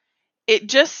original, it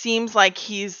just seems like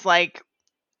he's like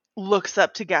looks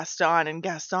up to Gaston, and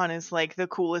Gaston is like the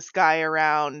coolest guy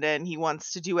around, and he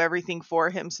wants to do everything for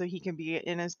him so he can be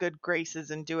in his good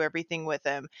graces and do everything with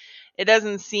him. It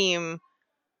doesn't seem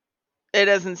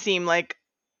like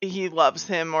he loves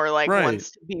him or like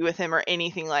wants to be with him or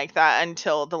anything like that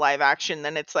until the live action.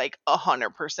 Then it's like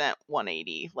 100%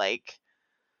 180. Like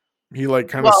he like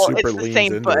kind of super leans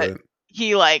into it.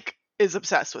 He like is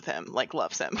obsessed with him, like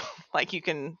loves him. Like you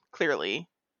can clearly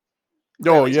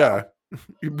tell.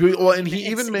 Well, and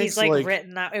he makes like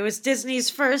written that it was Disney's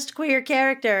first queer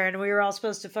character, and we were all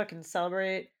supposed to fucking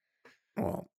celebrate.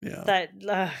 Well, yeah. That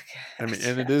I mean,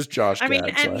 and it is Josh Gad. I mean,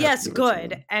 and yes,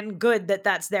 good that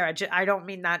that's there. I don't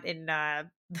mean that in.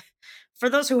 For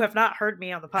those who have not heard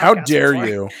me on the podcast, how dare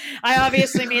you? I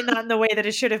obviously mean that in the way that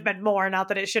it should have been more, not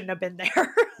that it shouldn't have been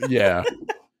there. Yeah.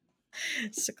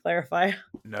 Just to clarify.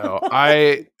 No,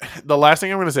 the last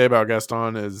thing I'm going to say about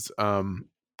Gaston is,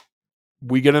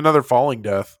 we get another falling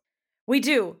death. We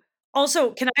do.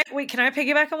 Also, can I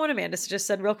piggyback on what Amanda just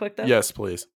said real quick though? Yes,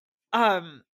 please.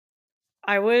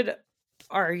 I would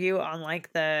argue on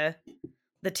like the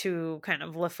two kind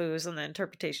of LeFous and the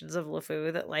interpretations of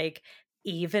LeFou that like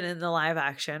even in the live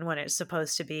action when it's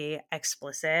supposed to be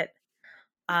explicit,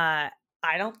 I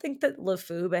don't think that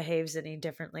LeFou behaves any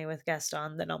differently with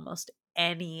Gaston than almost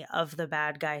any of the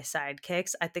bad guy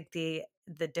sidekicks. I think the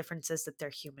difference is that they're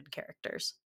human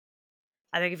characters.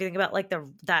 I think if you think about like that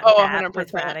bat 100%.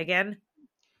 with Ratigan,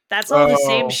 that's all the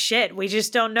same shit. We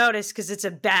just don't notice because it's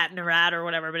a bat and a rat or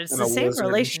whatever, but it's the same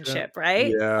relationship, right?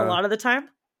 Yeah. A lot of the time.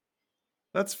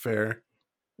 That's fair.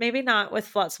 Maybe not with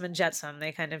Flotsam and Jetsam.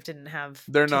 They kind of didn't have.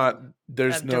 There's no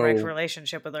direct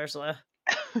relationship with Ursula.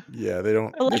 Yeah, they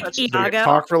don't. Like they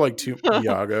talk for like 2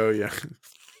 Iago, yeah.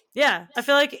 Yeah, I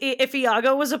feel like if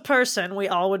Iago was a person, we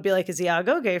all would be like, is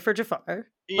Iago gay for Jafar?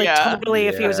 Like, Yeah, totally,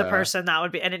 if he was a Yeah. person, that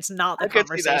would be, and it's not the I could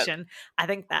see that. conversation. I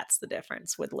think that's the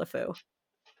difference with LeFou.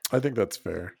 I think that's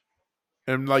fair.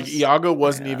 And like Just Iago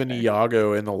wasn't put it out even there.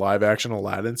 Iago in the live action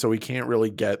Aladdin, so we can't really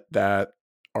get that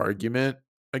argument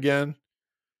again.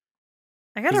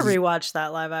 I gotta This is- rewatch that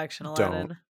live action Aladdin.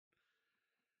 Don't.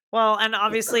 Well, and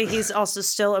obviously he's also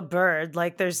still a bird.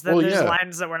 Like there's Well, there's yeah.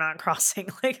 lines that we're not crossing.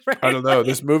 Like right? I don't know.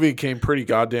 This movie came pretty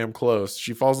goddamn close.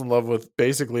 She falls in love with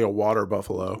basically a water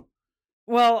buffalo.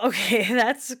 Well, okay,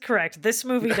 that's correct. This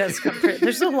movie does come.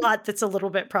 There's a lot that's a little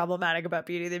bit problematic about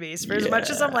Beauty and the Beast. For as much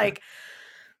as I'm Yeah. like,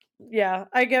 yeah,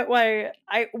 I get why.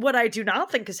 What I do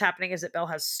not think is happening is that Belle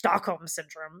has Stockholm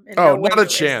syndrome. In Oh, no way not a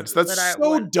is chance. That's that I so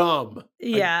would- dumb.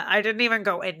 Yeah, I didn't even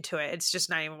go into it. It's just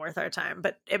not even worth our time.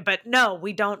 But no,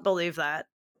 we don't believe that.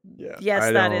 Yeah. Yes,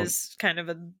 I that don't- is kind of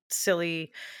a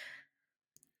silly,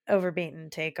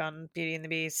 overbeaten take on Beauty and the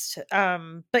Beast.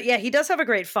 But yeah, he does have a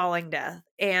great falling death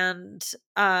and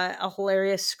a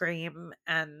hilarious scream,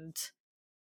 and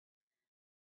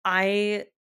I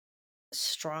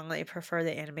strongly prefer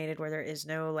the animated where there is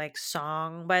no like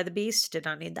song by the Beast. Did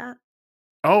not need that.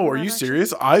 Oh, are live you action.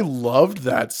 serious? I loved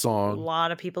that A song.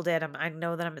 lot of people did. I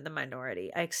know that I'm in the minority.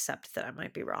 I accept that I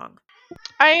might be wrong.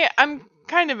 I'm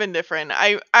kind of indifferent.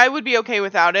 I would be okay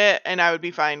without it, and I would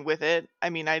be fine with it.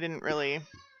 I mean, I didn't really.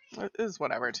 It was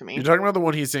whatever to me. You're talking about the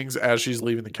one he sings as she's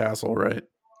leaving the castle, right?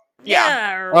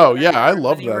 Yeah. or Oh, yeah, I whatever,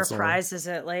 love and he that song. reprises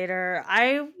it later.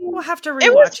 I will have to rewatch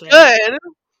It was it. good.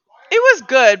 It was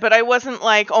good, but I wasn't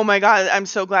like, oh my god, I'm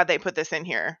so glad they put this in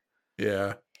here.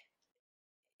 Yeah.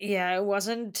 Yeah, it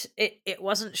wasn't. It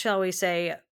wasn't. Shall we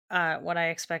say? What I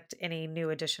expect any new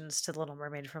additions to the Little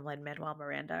Mermaid from Lin-Manuel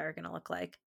Miranda are going to look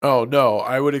like. Oh no,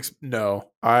 I would no.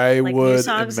 I Like would new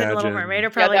songs in Little imagine. Mermaid are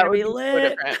probably yeah, going that to would be so lit.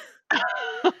 different.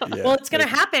 Yeah, Well, it's going to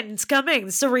like- happen. It's coming.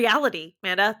 It's a reality,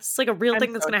 Amanda. It's like a real I'm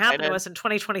thing that's so going to happen to excited. us in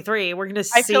 2023. We're going to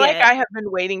see I feel like it. I have been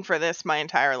waiting for this my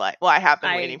entire life. Well, I have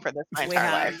been I- waiting for this my we entire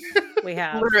have. life. We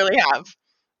have. Literally have.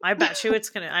 I bet you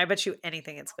it's going to. I bet you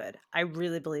anything it's good. I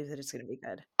really believe that it's going to be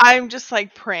good. I'm just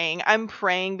like praying. I'm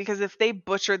praying because if they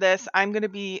butcher this, I'm gonna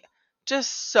be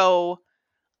just so.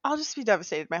 I'll just be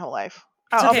devastated my whole life.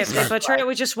 It's I'll okay be if they so butcher sad. it.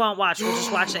 We just won't watch. We'll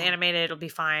just watch the animated. It'll be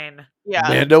fine. Yeah.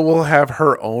 Amanda will have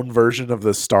her own version of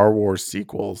the Star Wars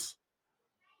sequels.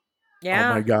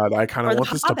 Yeah. Oh my god, I kind Or of The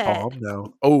want this to Hobbit. bomb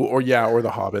now. Oh, or The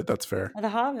Hobbit. That's fair. Or The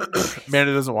Hobbit.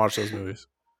 Amanda doesn't watch those movies.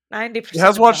 90%. She has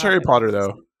of The watched Harry Hobbit Potter movies.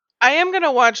 though. I am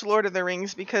gonna watch Lord of the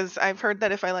Rings because I've heard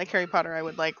that if I like Harry Potter, I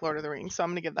would like Lord of the Rings. So I'm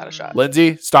gonna give that a shot.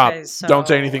 Lindsay, stop. Okay, Don't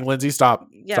say so- anything, Lindsay. Stop.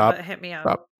 Yeah, Stop. but hit me up.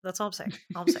 Stop. That's all I'm saying.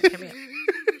 All I'm saying. Hit me up.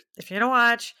 If you're gonna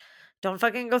watch, don't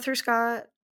fucking go through Scott.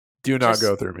 Do not Just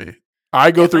go through me.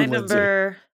 I go Get through my Lindsay.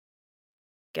 number.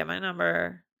 Get my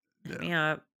number. Hit Yeah. me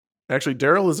up. Actually,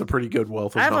 Daryl is a pretty good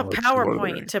wealth of I have a knowledge for Lord of the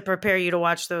PowerPoint Rings. to prepare you to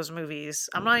watch those movies.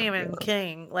 I'm not even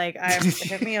kidding. Like,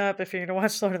 hit me up if you're gonna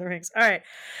watch Lord of the Rings. All right.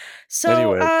 So,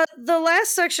 Anyway. the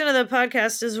last section of the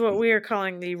podcast is what we are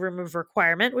calling the remove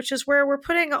requirement, which is where we're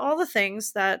putting all the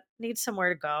things that need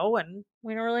somewhere to go, and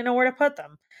we don't really know where to put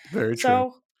them. Very true.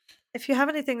 So, if you have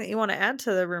anything that you want to add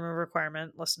to the remove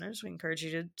requirement, listeners, we encourage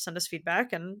you to send us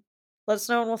feedback and let us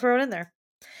know, and we'll throw it in there.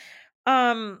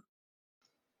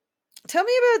 Tell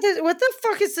me about this. What the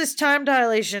fuck is this time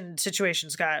dilation situation,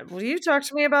 Scott? Will you talk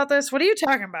to me about this? What are you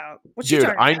talking about? What you Dude,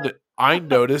 talking about? I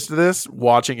noticed this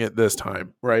watching it this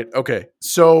time, right? Okay,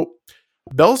 so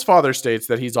Belle's father states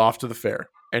that he's off to the fair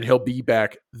and he'll be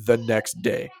back the next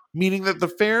day, meaning that the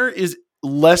fair is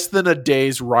less than a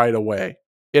day's ride away.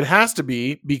 It has to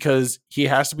be because he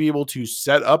has to be able to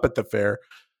set up at the fair,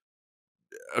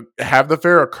 have the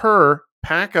fair occur,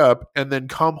 pack up, and then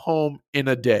come home in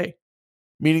a day,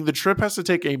 meaning the trip has to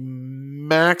take a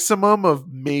maximum of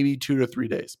maybe 2 to 3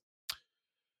 days.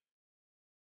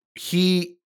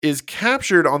 He is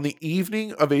captured on the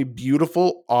evening of a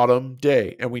beautiful autumn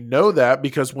day. And we know that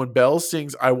because when Belle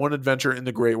sings I Want Adventure in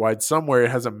the Great Wide Somewhere,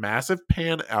 it has a massive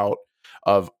pan out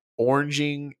of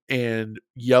oranging and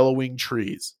yellowing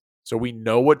trees. So we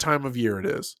know what time of year it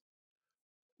is.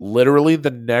 Literally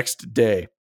the next day,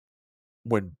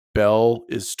 when Belle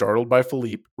is startled by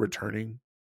Philippe returning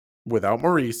without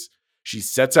Maurice, she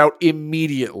sets out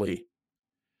immediately.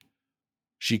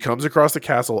 She comes across the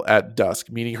castle at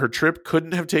dusk, meaning her trip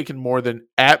couldn't have taken more than,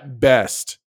 at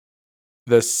best,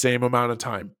 the same amount of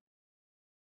time.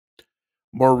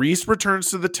 Maurice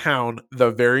returns to the town the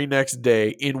very next day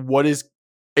in what is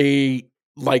a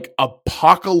like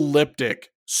apocalyptic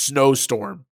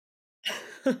snowstorm.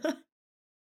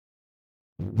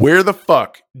 Where the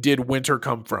fuck did winter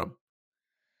come from?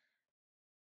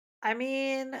 I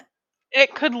mean,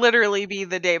 It could literally be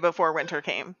the day before winter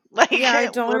came. Like, Yeah, I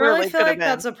it don't literally really feel could have like been.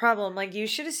 that's a problem. Like you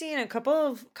should have seen a couple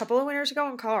of winters ago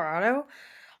in Colorado.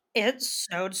 It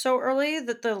snowed so early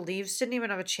that the leaves didn't even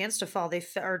have a chance to fall.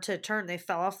 Or to turn. They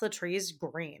fell off the trees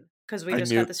green because we I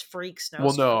just knew. got this freak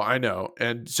Well, snowstorm. no, I know.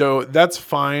 And so that's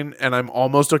fine. And I'm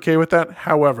almost okay with that.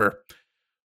 However,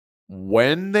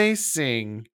 when they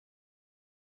sing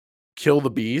Kill the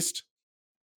Beast,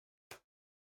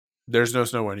 there's no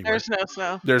snow anywhere. There's no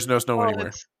snow. There's no snow Well, anywhere.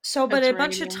 it's So, but it's a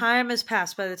bunch of raining. time has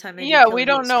passed by the time they Yeah, do Kill we the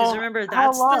don't Beast. Because know remember, how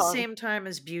that's the long. same time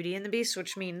as Beauty and the Beast,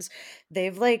 which means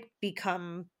they've like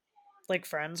become like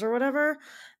friends or whatever.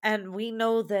 And we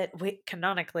know that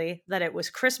canonically that it was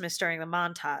Christmas during the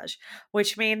montage,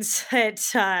 which means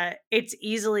that it's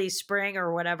easily spring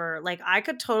or whatever. Like I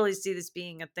could totally see this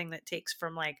being a thing that takes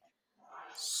from like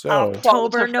So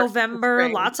October, to November,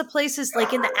 spring. lots of places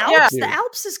like in the Yeah. Alps. Dude. The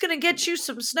Alps is going to get you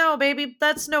some snow, baby.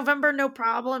 That's November, no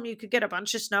problem. You could get a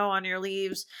bunch of snow on your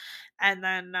leaves. And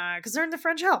then, because they're in the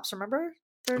French Alps, remember?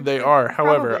 they are.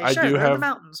 However, I sure, do they're in the have.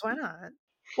 mountains. Why not?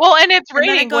 Well, and it's And then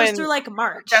it raining goes when through like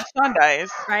March, Gaston dies.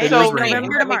 right? It So is raining.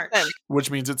 November to that makes March. sense.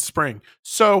 Which means it's spring.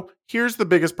 So here's the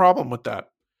biggest problem with that.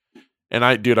 And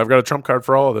I've got a trump card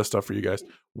for all of this stuff for you guys.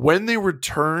 When they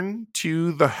return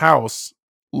to the house,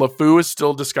 LeFou is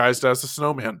still disguised as a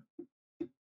snowman.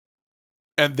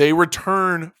 And they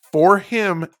return for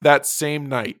him that same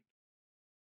night.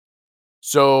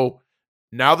 So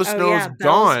now the snow's Belle's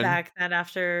gone. back then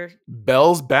after.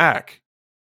 Belle's back.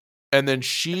 And then And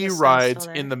she the snow's rides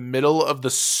still in there. the middle of the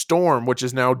storm, which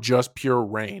is now just pure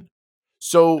rain.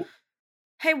 So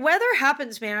Hey, weather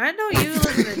happens, man. I know you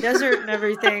live in the desert and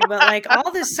everything, but like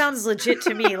all this sounds legit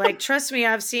to me. Like, trust me,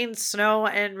 I've seen snow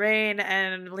and rain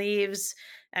and leaves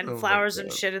and Oh my flowers and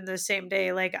God. shit in the same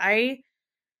day. Like,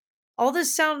 all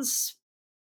this sounds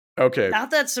okay. not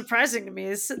that surprising to me.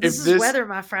 This is this- weather,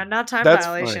 my friend, not time that's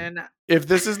violation. If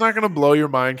this is not going to blow your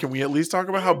mind, can we at least talk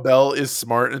about how Belle is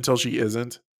smart until she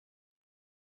isn't?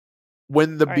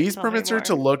 When the All right, beast tell me permits her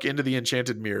to more. look into the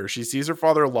enchanted mirror, she sees her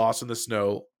father lost in the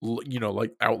snow,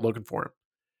 like out looking for him.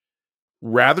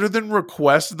 Rather than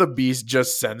request the beast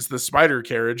just sends the spider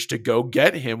carriage to go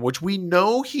get him, which we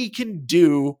know he can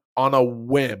do on a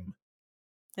whim.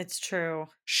 It's true.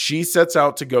 She sets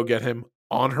out to go get him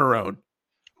on her own.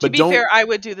 To be fair, I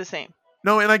would do the same.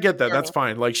 No, and I get that. That's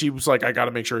fine. Like, she was like, I got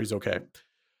to make sure he's okay.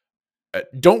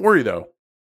 Don't worry, though.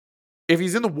 If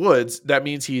he's in the woods, that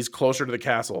means he's closer to the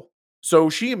castle.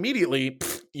 So she immediately,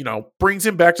 brings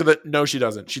him back to no, she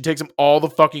doesn't. She takes him all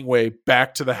the fucking way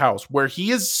back to the house where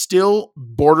he is still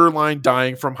borderline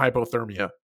dying from hypothermia.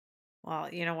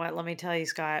 Well, you know what? Let me tell you,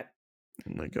 Scott.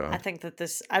 Oh my God. I think that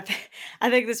I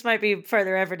think this might be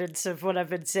further evidence of what I've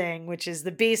been saying, which is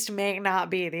the beast may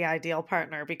not be the ideal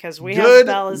partner because we have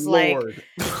Belle as like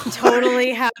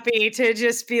totally happy to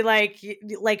just be like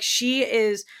she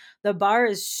is. The bar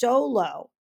is so low.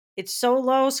 It's so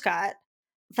low, Scott,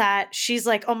 that she's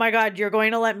like, oh my God, you're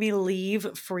going to let me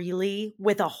leave freely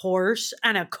with a horse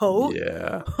and a coat?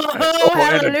 Yeah. Oh,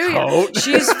 hallelujah. Coat.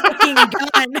 She's fucking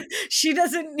done. She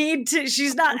doesn't need to,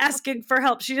 she's not asking for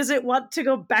help. She doesn't want to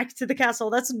go back to the castle.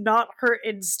 That's not her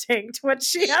instinct when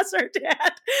she has her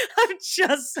dad. I'm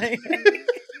just saying.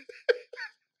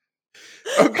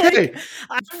 Okay. Like,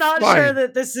 I'm not sure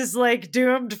that this is like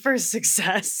doomed for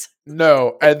success.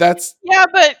 No, and that's yeah,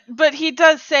 but he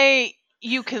does say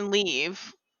you can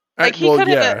leave. Like he could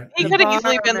have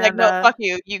easily been like, no, fuck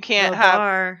you, you can't have.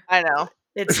 Bar. I know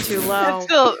it's too low.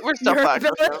 We're still your fucked.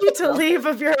 ability to leave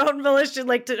of your own volition,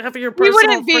 like to have your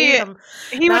personal freedom.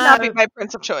 He would not be my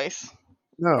prince of choice.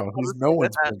 No, he's no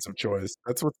one's prince of choice.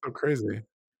 That's what's so crazy.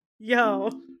 Yo,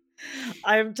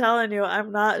 I'm telling you,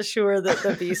 I'm not sure that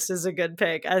the beast is a good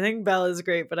pick. I think Belle is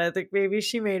great, but I think maybe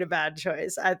she made a bad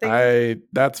choice.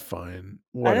 That's fine.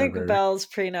 Whatever. I think Belle's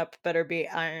prenup better be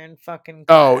iron fucking.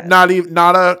 Oh, not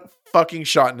a fucking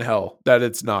shot in hell that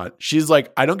it's not. She's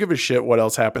like, I don't give a shit what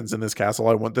else happens in this castle.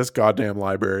 I want this goddamn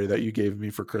library that you gave me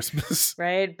for Christmas.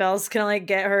 Right? Belle's gonna like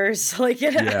get hers. Like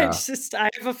I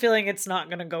have a feeling it's not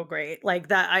gonna go great. Like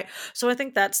that. So I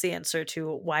think that's the answer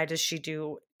to why does she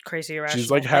do crazy irrational.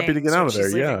 She's like happy to get out of there.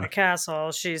 She's leaving the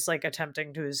castle. She's like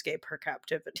attempting to escape her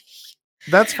captivity.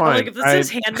 That's fine. Like if this is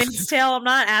Handmaid's Tale, I'm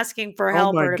not asking for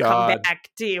help or to come back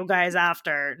to you guys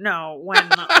after. No, when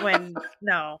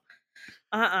no.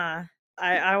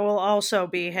 I will also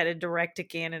be headed direct to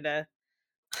Canada.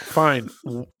 Fine.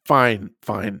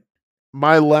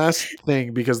 My last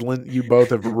thing, because Lynn, you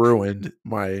both have ruined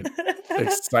my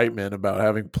excitement about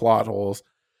having plot holes.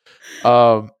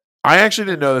 I actually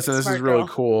didn't know this, and this is really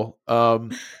cool.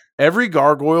 Every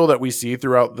gargoyle that we see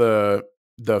throughout the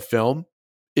film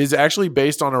is actually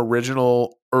based on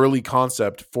original early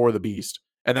concept for the Beast.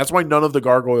 And that's why none of the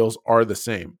gargoyles are the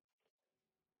same.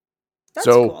 That's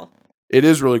So cool. it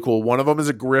is really cool. One of them is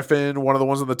a griffin. One of the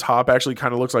ones on the top actually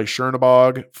kind of looks like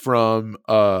Chernabog from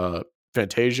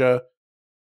Fantasia.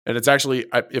 And it's actually,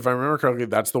 if I remember correctly,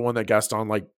 that's the one that Gaston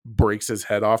like breaks his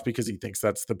head off because he thinks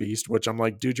that's the Beast, which I'm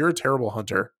like, dude, you're a terrible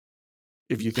hunter.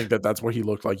 If you think that that's what he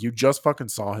looked like, you just fucking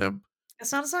saw him.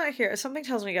 Gaston's not here. Something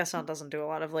tells me Gaston doesn't do a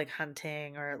lot of like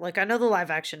hunting or like I know the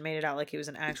live action made it out like he was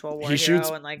an actual war He shoots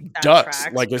hero and like that ducks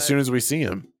tracks, like as but- soon as we see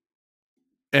him.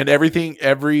 And everything,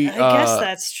 I guess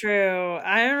that's true.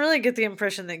 I don't really get the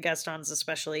impression that Gaston's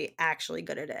especially actually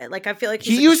good at it. Like I feel like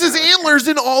he he's uses antlers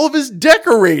in all of his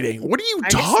decorating. What are you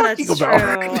talking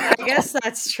about? I guess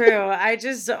that's true. I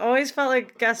just always felt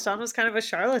like Gaston was kind of a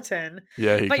charlatan.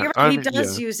 Yeah, But you're right, he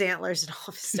does use antlers in all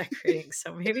of his decorating,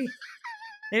 so maybe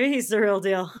he's the real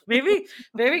deal. Maybe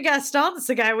Gaston's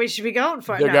the guy we should be going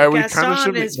for. The No, guy we Gaston kind of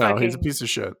should be. is No, fucking, he's a piece of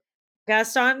shit.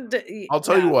 Gaston. I'll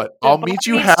tell you what. the I'll bar meet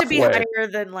you needs halfway. to be higher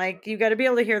than like you got to be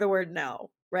able to hear the word no,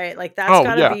 right? Like that's Oh,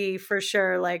 got to yeah. be for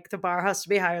sure. Like the bar has to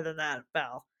be higher than that,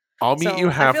 Belle. I'll meet So, you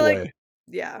I feel like- halfway.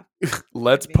 Yeah,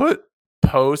 Let's maybe. put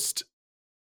post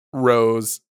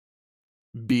Rose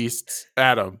Beasts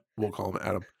Adam. We'll call him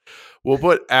Adam. We'll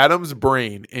put Adam's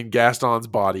brain in Gaston's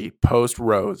body post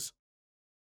Rose,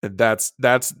 and that's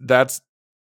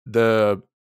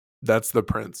the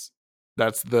prince.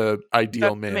 That's the ideal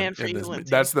That's the man. man for in you, this. Lindsay.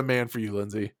 That's the man for you,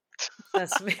 Lindsay.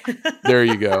 that's me. There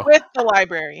you go. With the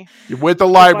library. With the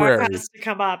The bar library. has to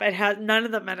come up. It had none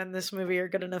of the men in this movie are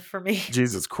good enough for me.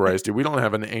 Jesus Christ, dude. We don't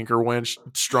have an anchor winch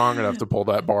strong enough to pull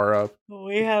that bar up.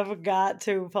 We have got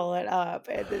to pull it up,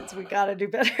 and we got to do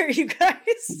better, you guys.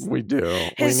 We do.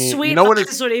 His we need, sweet you know what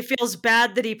eyes when he feels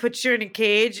bad that he puts you in a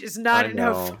cage is not I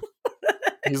enough. know.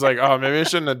 He's like, oh, maybe I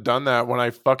shouldn't have done that when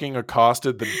I fucking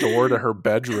accosted the door to her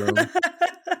bedroom.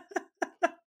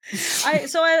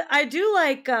 I do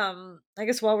like I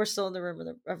guess while we're still in the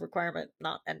room of requirement,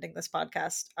 not ending this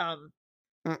podcast,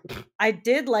 I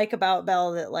did like about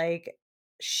Belle that like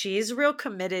she's real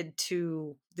committed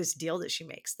to this deal that she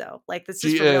makes though. Like this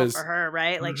is She for real is. for her,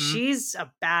 right? Like Mhm. she's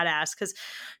a badass because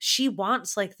she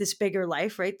wants like this bigger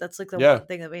life, right? That's like the Yeah. one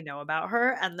thing that we know about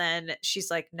her. And then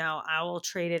she's like, no, I will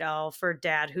trade it all for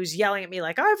Dad, who's yelling at me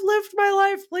like, I've lived my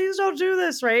life. Please don't do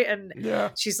this, right? And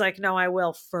Yeah. she's like, no, I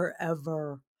will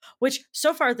forever. Which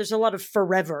so far there's a lot of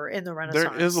forever in the Renaissance.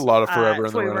 There is a lot of forever in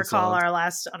if the we recall Renaissance. our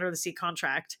last Under the Sea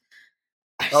contract.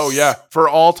 Oh, yeah. For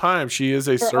all time, she is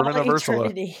a For servant all of Ursula.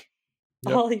 eternity.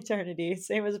 Yep. All eternity.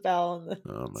 Same as Belle. And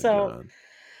Oh, my So- God.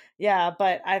 yeah,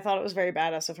 but I thought it was very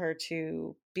badass of her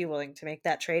to be willing to make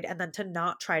that trade and then to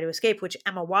not try to escape, which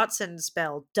Emma Watson's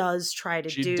Belle does try to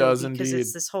She do does because indeed.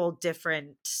 it's this whole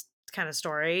different kind of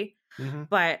story. Mhm.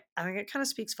 But I think it kind of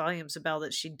speaks volumes to Belle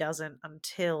that she doesn't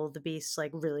until the Beast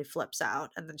like really flips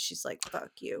out and then she's like,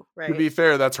 fuck you, right? To be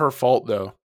fair, that's her fault,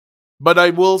 though. But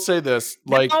I will say this,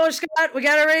 like, oh, Scott, we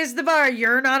gotta raise the bar.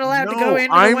 You're not allowed to No, go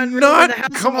into I'm the one room not. in the house.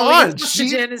 Come with all the on,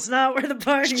 oxygen. It's not where the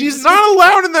party. she's not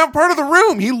allowed in that part of the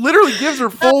room. He literally gives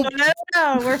her full.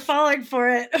 No, we're falling for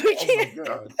it. We can't. Oh, my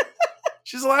God.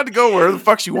 She's allowed to go wherever the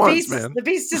fuck she wants, man. The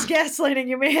Beast is gaslighting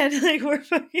you, man. Like we're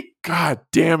fucking. God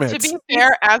damn it. To be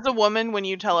fair, as a woman, when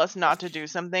you tell us not to do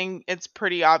something, it's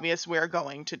pretty obvious we're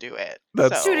going to do it.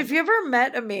 That's- So, Dude, if you ever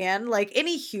met a man, like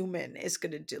any human is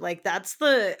gonna do, like that's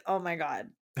the. Oh my god.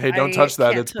 Hey, don't I touch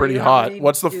that. can't it's tell pretty you how hot. many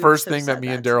What's the dudes first have thing that said me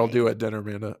and that to Daryl me. do at dinner,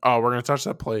 Amanda? Oh, we're gonna touch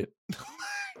that plate.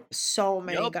 So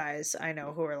many Yup. guys I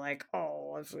know who are like,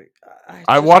 oh, if we,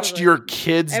 I just watched was your like,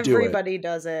 kids do it. Everybody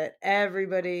does it.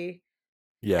 Everybody.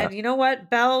 Yeah. And you know what?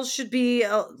 Belle should be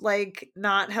like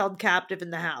not held captive in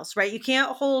the house, right? You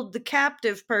can't hold the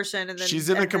captive person and then She's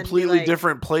in a and then be completely like,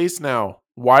 different place now.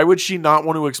 Why would she not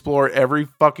want to explore every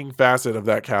fucking facet of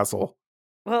that castle?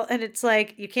 Well, and it's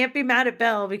like you can't be mad at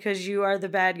Belle because you are the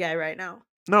bad guy right now.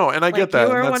 No, and I Like get that.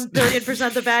 you and are that's-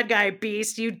 1,000,000% the bad guy,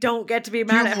 Beast. You don't get to be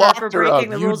mad at her locked for her up. breaking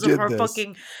the You rules of did her this.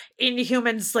 fucking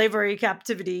inhuman slavery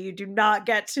captivity. You do not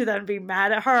get to then be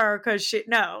mad at her because she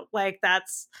no, like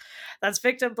that's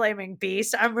victim blaming,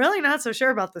 Beast. I'm really not so sure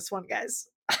about this one, guys.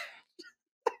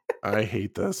 I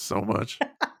hate this so much.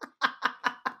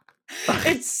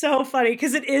 It's so funny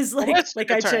because it is Well, like that's like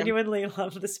a I good term. genuinely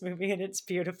love this movie and it's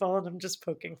beautiful and I'm just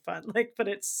poking fun. Like, but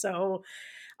it's so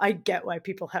I get why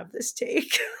people have this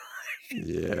take.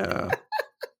 Yeah.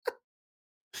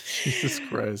 Jesus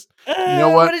Christ. You know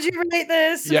what? What did you rate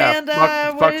this, Yeah,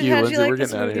 Amanda? fuck you, how'd Lindsay. like We're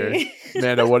this getting outta here. movie?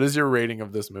 Amanda, what is your rating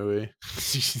of this movie?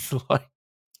 She's like,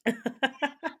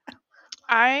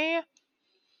 I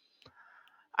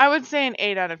would say an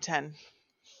 8 out of 10.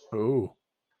 ooh.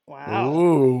 Wow,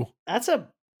 Ooh. that's a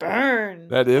Burn.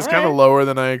 That is All kind of right. lower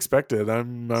than I expected.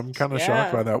 I'm kind of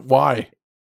shocked by Yeah. that. Why?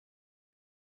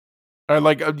 Or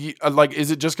like,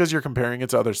 is it just because you're comparing it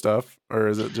to other stuff, or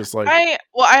is it just like, I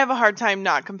have a hard time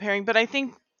not comparing, but I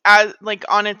think as like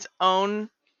on its own,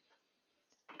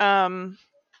 the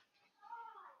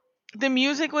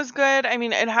music was good. I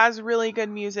mean, it has really good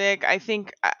music. I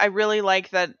think I really like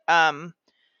that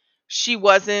she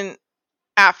wasn't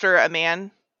after a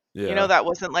man. You know, yeah, that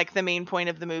wasn't like the main point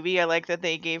of the movie. I like that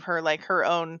they gave her like her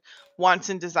own wants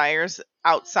and desires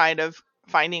outside of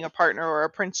finding a partner or a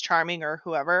Prince Charming or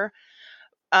whoever.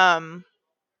 Um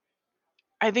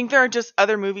I think there are just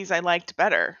other movies I liked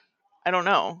better. I don't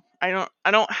know. I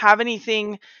don't have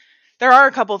anything. There are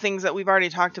a couple things that we've already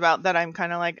talked about that I'm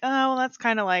kind of like, oh, well, that's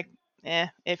kind of like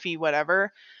iffy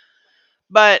whatever.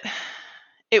 But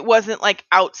it wasn't like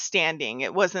outstanding.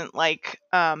 It wasn't like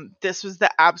this was the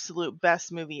absolute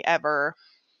best movie ever.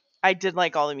 I did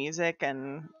like all the music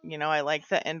and I like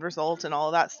the end result and all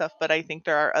of that stuff, but I think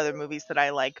there are other movies that I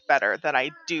like better that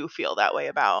I do feel that way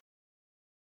about.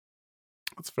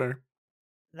 that's fair.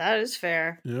 That is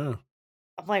fair. Yeah.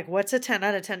 I'm like, what's a 10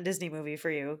 out of 10 Disney movie for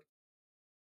you?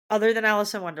 Other than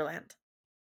Alice in Wonderland.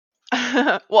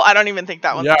 Well, I don't even think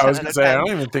that one's Yeah, a I 10 was out gonna of say I 10.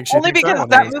 don't even think she Only thinks that because one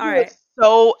that is. movie All right. was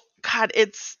so God,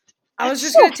 it's I was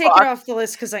just so gonna take it fucked. off the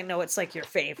list because I know it's like your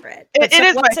favorite. It But so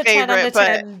is my what's a 10 out favorite, of but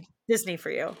 10 Disney for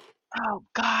you? oh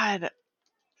God,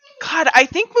 I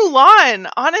think Mulan.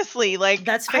 Honestly, like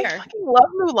That's I fair. fucking love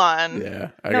Mulan. Yeah,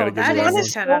 I No, gotta give that you is that a one.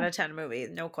 10 out of 10 movie,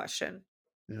 no question.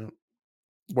 Yeah.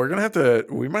 We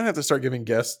might have to start giving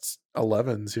guests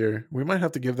 11s here. We might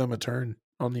have to give them a turn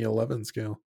on the 11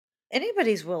 scale.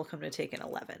 Anybody's welcome to take an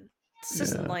 11. This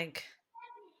isn't Yeah. like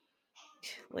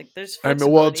there's I mean,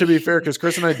 flexibility. well, to be fair, because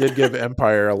Chris and I did give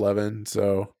Empire 11,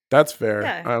 so that's fair.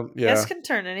 Yeah. Yeah. Guests can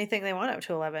turn anything they want up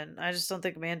to 11. I just don't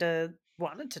think Amanda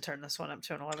wanted to turn this one up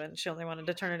to an 11. She only wanted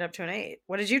to turn it up to an 8.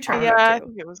 What did you turn it Yeah, up I to?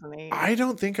 think it was an 8. I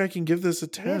don't think I can give this a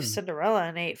We have 10. Cinderella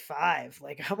an 8.5.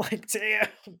 Like, I'm like,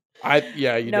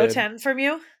 damn. You No did. 10 from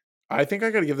you? I think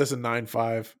I gotta give this a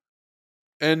 9.5.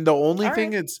 And the only All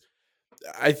thing right.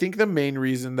 I think the main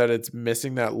reason that it's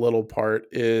missing that little part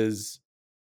is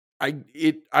I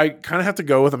kind of have to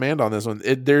go with Amanda on this one.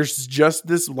 There's just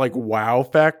this like wow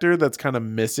factor that's kind of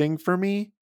missing for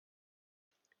me.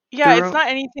 Yeah, it's not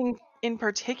anything in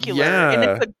particular, and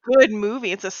it's Yeah. a good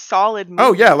movie. It's a solid movie.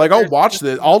 Oh yeah, like but I'll there's watch just-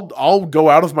 this. I'll go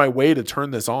out of my way to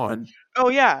turn this on. Oh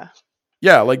yeah.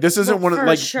 Yeah, like this isn't Well, one of for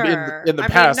like sure. in the I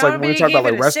mean, past, like when we nobody talk about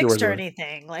gave like it a 6 rescuers. or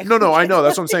anything. Like, No, I know.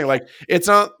 That's what I'm saying. Like it's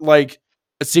not like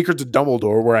a Secrets of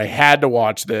Dumbledore where I had to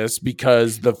watch this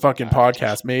because the fucking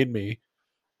podcast made me.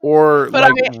 Or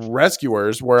But like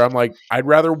Rescuers, where I'm like, I'd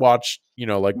rather watch,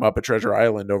 like Muppet Treasure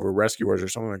Island over Rescuers or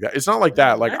something like that. It's not like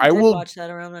that. Like I did will watch that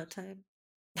around that time.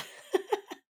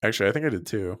 actually, I think I did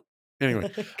too. Anyway,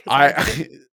 'Cause I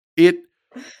didn't.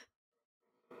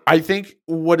 I think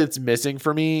what it's missing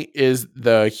for me is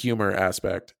the humor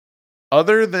aspect.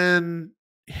 Other than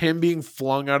him being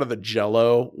flung out of the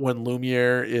Jello when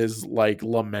Lumiere is like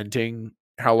lamenting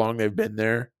how long they've been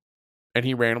there, and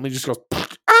he randomly just goes.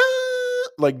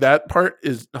 Like that part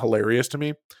is hilarious to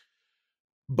me,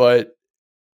 but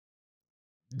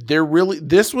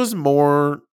this was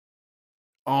more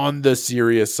on the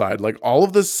serious side. Like all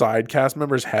of the side cast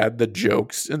members had the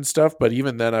jokes and stuff, but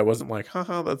even then I wasn't like,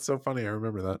 haha, that's so funny. I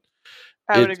remember that.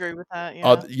 I would agree with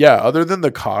that. Yeah. Other than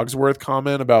the Cogsworth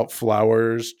comment about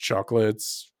flowers,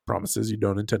 chocolates, promises you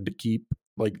don't intend to keep,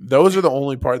 like those are the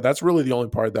only part. That's really the only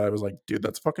part that I was like, dude,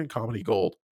 that's fucking comedy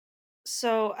gold.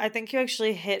 So I think you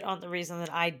actually hit on the reason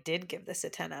that I did give this a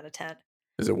 10 out of 10.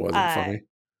 Is it wasn't funny?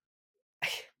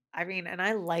 I mean, and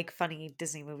I like funny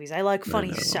Disney movies. I like funny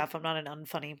know. stuff. I'm not an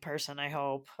unfunny person, I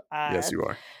hope. Yes, you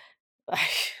are.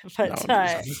 But No,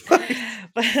 I'm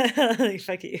but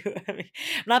fuck you. I mean,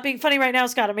 I'm not being funny right now,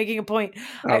 Scott. I'm making a point.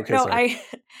 Okay, sorry.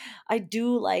 I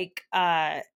do like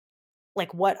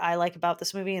what I like about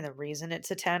this movie and the reason it's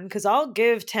a 10, because I'll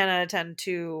give 10 out of 10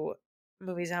 to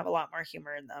movies that have a lot more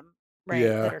humor in them, right?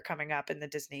 Yeah. That are coming up in the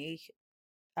Disney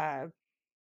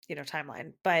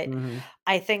timeline. But Mhm.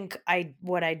 I think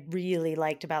what I really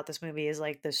liked about this movie is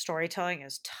like the storytelling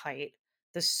is tight,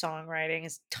 the songwriting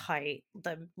is tight,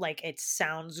 it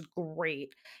sounds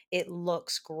great, it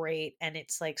looks great, and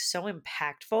it's like so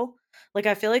impactful. Like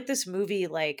I feel like this movie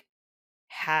like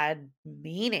had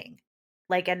meaning,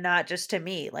 like, and not just to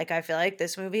me. Like I feel like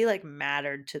this movie like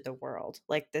mattered to the world.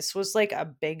 Like this was like a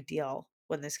big deal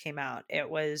when this came out. It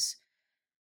was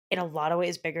in a lot of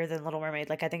ways bigger than Little Mermaid.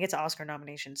 Like I think its Oscar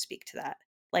nominations speak to that.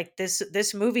 Like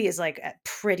this movie is like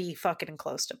pretty fucking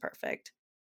close to perfect.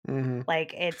 Mhm.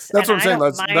 Like it's, That's and what I'm I saying. don't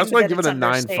That's mind why I that give it it's a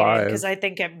understated because 9.5. I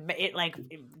think it like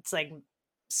it's like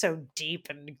so deep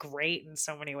and great in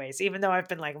so many ways. Even though I've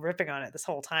been like ripping on it this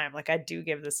whole time, like I do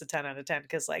give this a 10 out of 10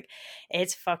 because like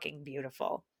it's fucking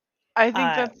beautiful. I think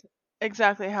Uh, that's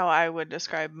exactly how I would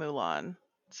describe Mulan.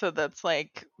 So that's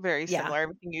like very Yeah. similar.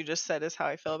 Everything you just said is how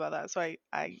I feel about that. So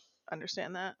I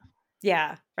understand that.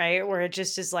 Yeah, right. Where it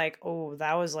just is like, oh,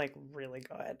 that was like really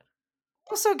good.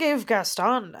 Also gave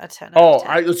Gaston a 10 out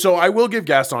of 10. So I will give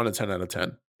Gaston a 10 out of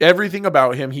 10. Everything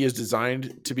about him, he is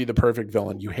designed to be the perfect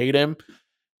villain. You hate him.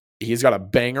 He's got a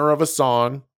banger of a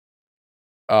song.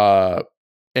 And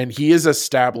he is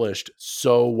established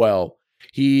so well.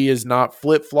 He is not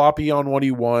flip-floppy on what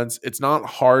he wants. It's not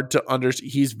hard to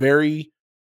understand. He's very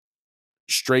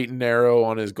straight and narrow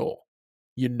on his goal.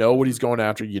 You know what he's going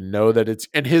after. You know that it's,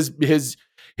 and his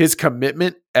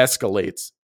commitment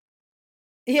escalates.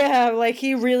 Yeah, like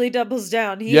he really doubles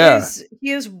down. He Yeah.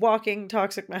 is walking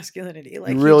toxic masculinity.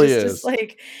 Like He really just is.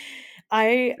 like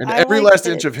And I every like last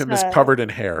that, inch of him is covered in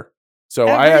hair. So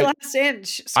every last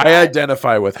inch. Scott. I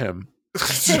identify with him.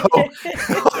 So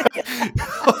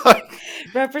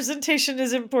representation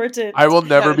is important. I will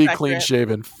never That is be accurate. clean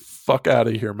shaven. Fuck out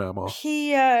of here, Mama.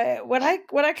 He what I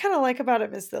kind of like about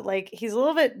him is that like he's a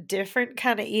little bit different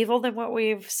kind of evil than what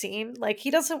we've seen. Like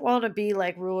he doesn't want to be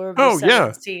like ruler of the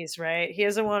seven seas, right? He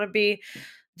doesn't want to be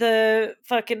the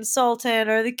fucking sultan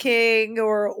or the king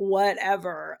or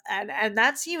whatever. And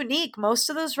that's unique. Most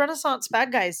of those Renaissance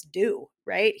bad guys do,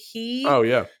 right?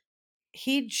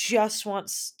 He just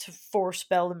wants to force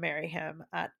Belle to marry him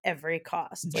at every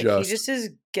cost. Like he just is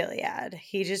Gilead.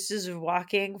 He just is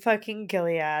walking fucking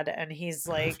Gilead, and he's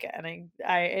like, and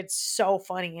I it's so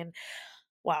funny and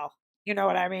wow, you know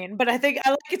what I mean. But I think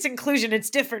I like its inclusion. It's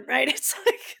different, right? It's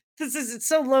like it's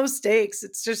so low stakes.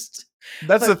 It's just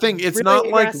that's the thing. It's really not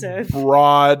aggressive. Like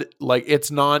broad. Like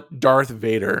it's not Darth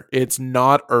Vader. It's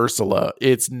not Ursula.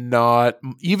 It's not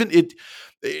even it.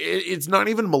 It's not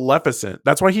even Maleficent.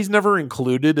 That's why he's never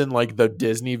included in like the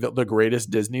greatest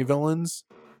Disney villains,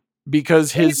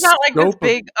 because he's not like this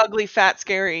big, ugly, fat,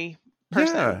 scary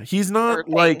person. Yeah, he's not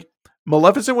like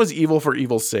Maleficent was evil for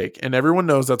evil's sake, and everyone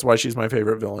knows that's why she's my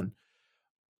favorite villain.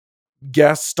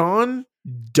 Gaston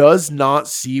does not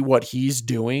see what he's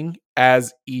doing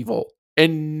as evil,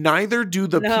 and neither do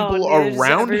the people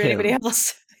around him. Anybody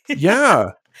else.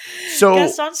 Yeah. So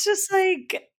Gaston's just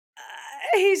like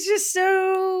he's just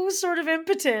so sort of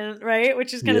impotent, right?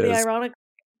 Which is kind of the ironic.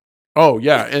 Oh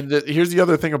yeah, and here's the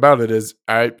other thing about it is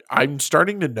I'm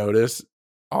starting to notice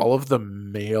all of the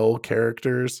male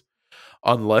characters,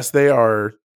 unless they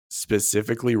are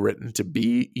specifically written to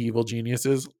be evil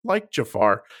geniuses, like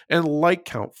Jafar and like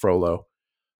Count Frollo,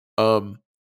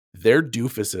 they're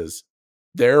doofuses.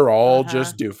 They're all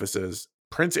just doofuses.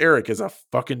 Prince Eric is a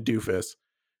fucking doofus.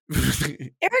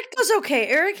 Eric does okay.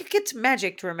 Eric gets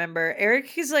magic, remember.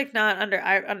 Eric is like not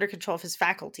under control of his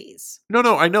faculties. No,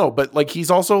 I know, but like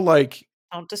he's also like,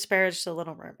 don't disparage the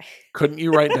Little Mermaid. Couldn't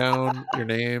you write down your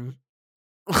name?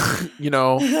 You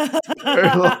know,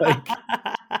 like,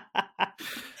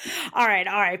 all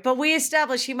right, but we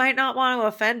established he might not want to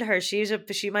offend her. She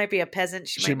might be a peasant.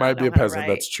 She might be a peasant.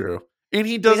 That's true. And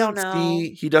he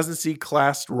doesn't see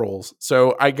class roles.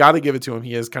 So I got to give it to him.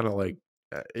 He is kind of like,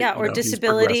 or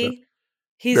disability.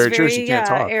 He's very true. She can't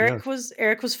talk. Eric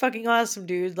was fucking awesome,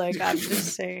 dude. Like I'm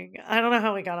just saying. I don't know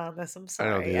how we got on this. I'm sorry.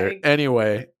 I don't either.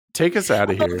 Anyway, take us out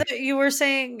of here. You were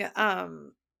saying, I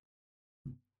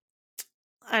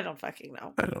don't fucking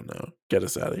know. I don't know. Get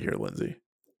us out of here, Lindsay.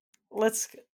 Let's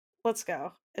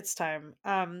go. It's time.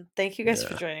 Thank you guys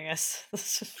for joining us.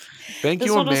 Thank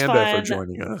you, Amanda, for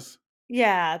joining us.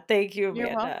 Yeah, thank you,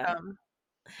 Amanda.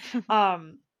 You're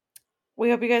welcome. We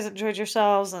hope you guys enjoyed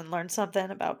yourselves and learned something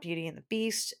about Beauty and the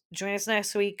Beast. Join us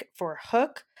next week for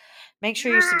Hook. Make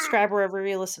sure you subscribe wherever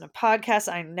you listen to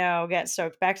podcasts. I know, get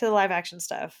stoked. Back to the live action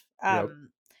stuff.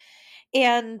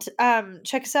 And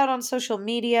check us out on social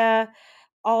media.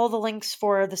 All the links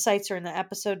for the sites are in the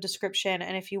episode description.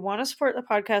 And if you want to support the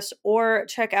podcast or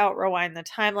check out Rewind the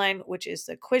Timeline, which is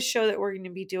the quiz show that we're going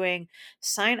to be doing,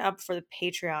 sign up for the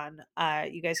Patreon.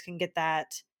 You guys can get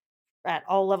that at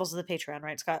all levels of the Patreon,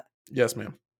 right, Scott? Yes,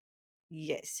 ma'am.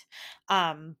 Yes.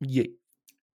 Yeah.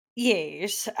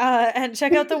 Yes. And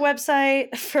check out the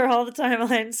website for all the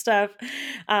timeline stuff.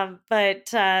 But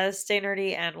stay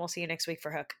nerdy, and we'll see you next week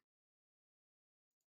for Hook.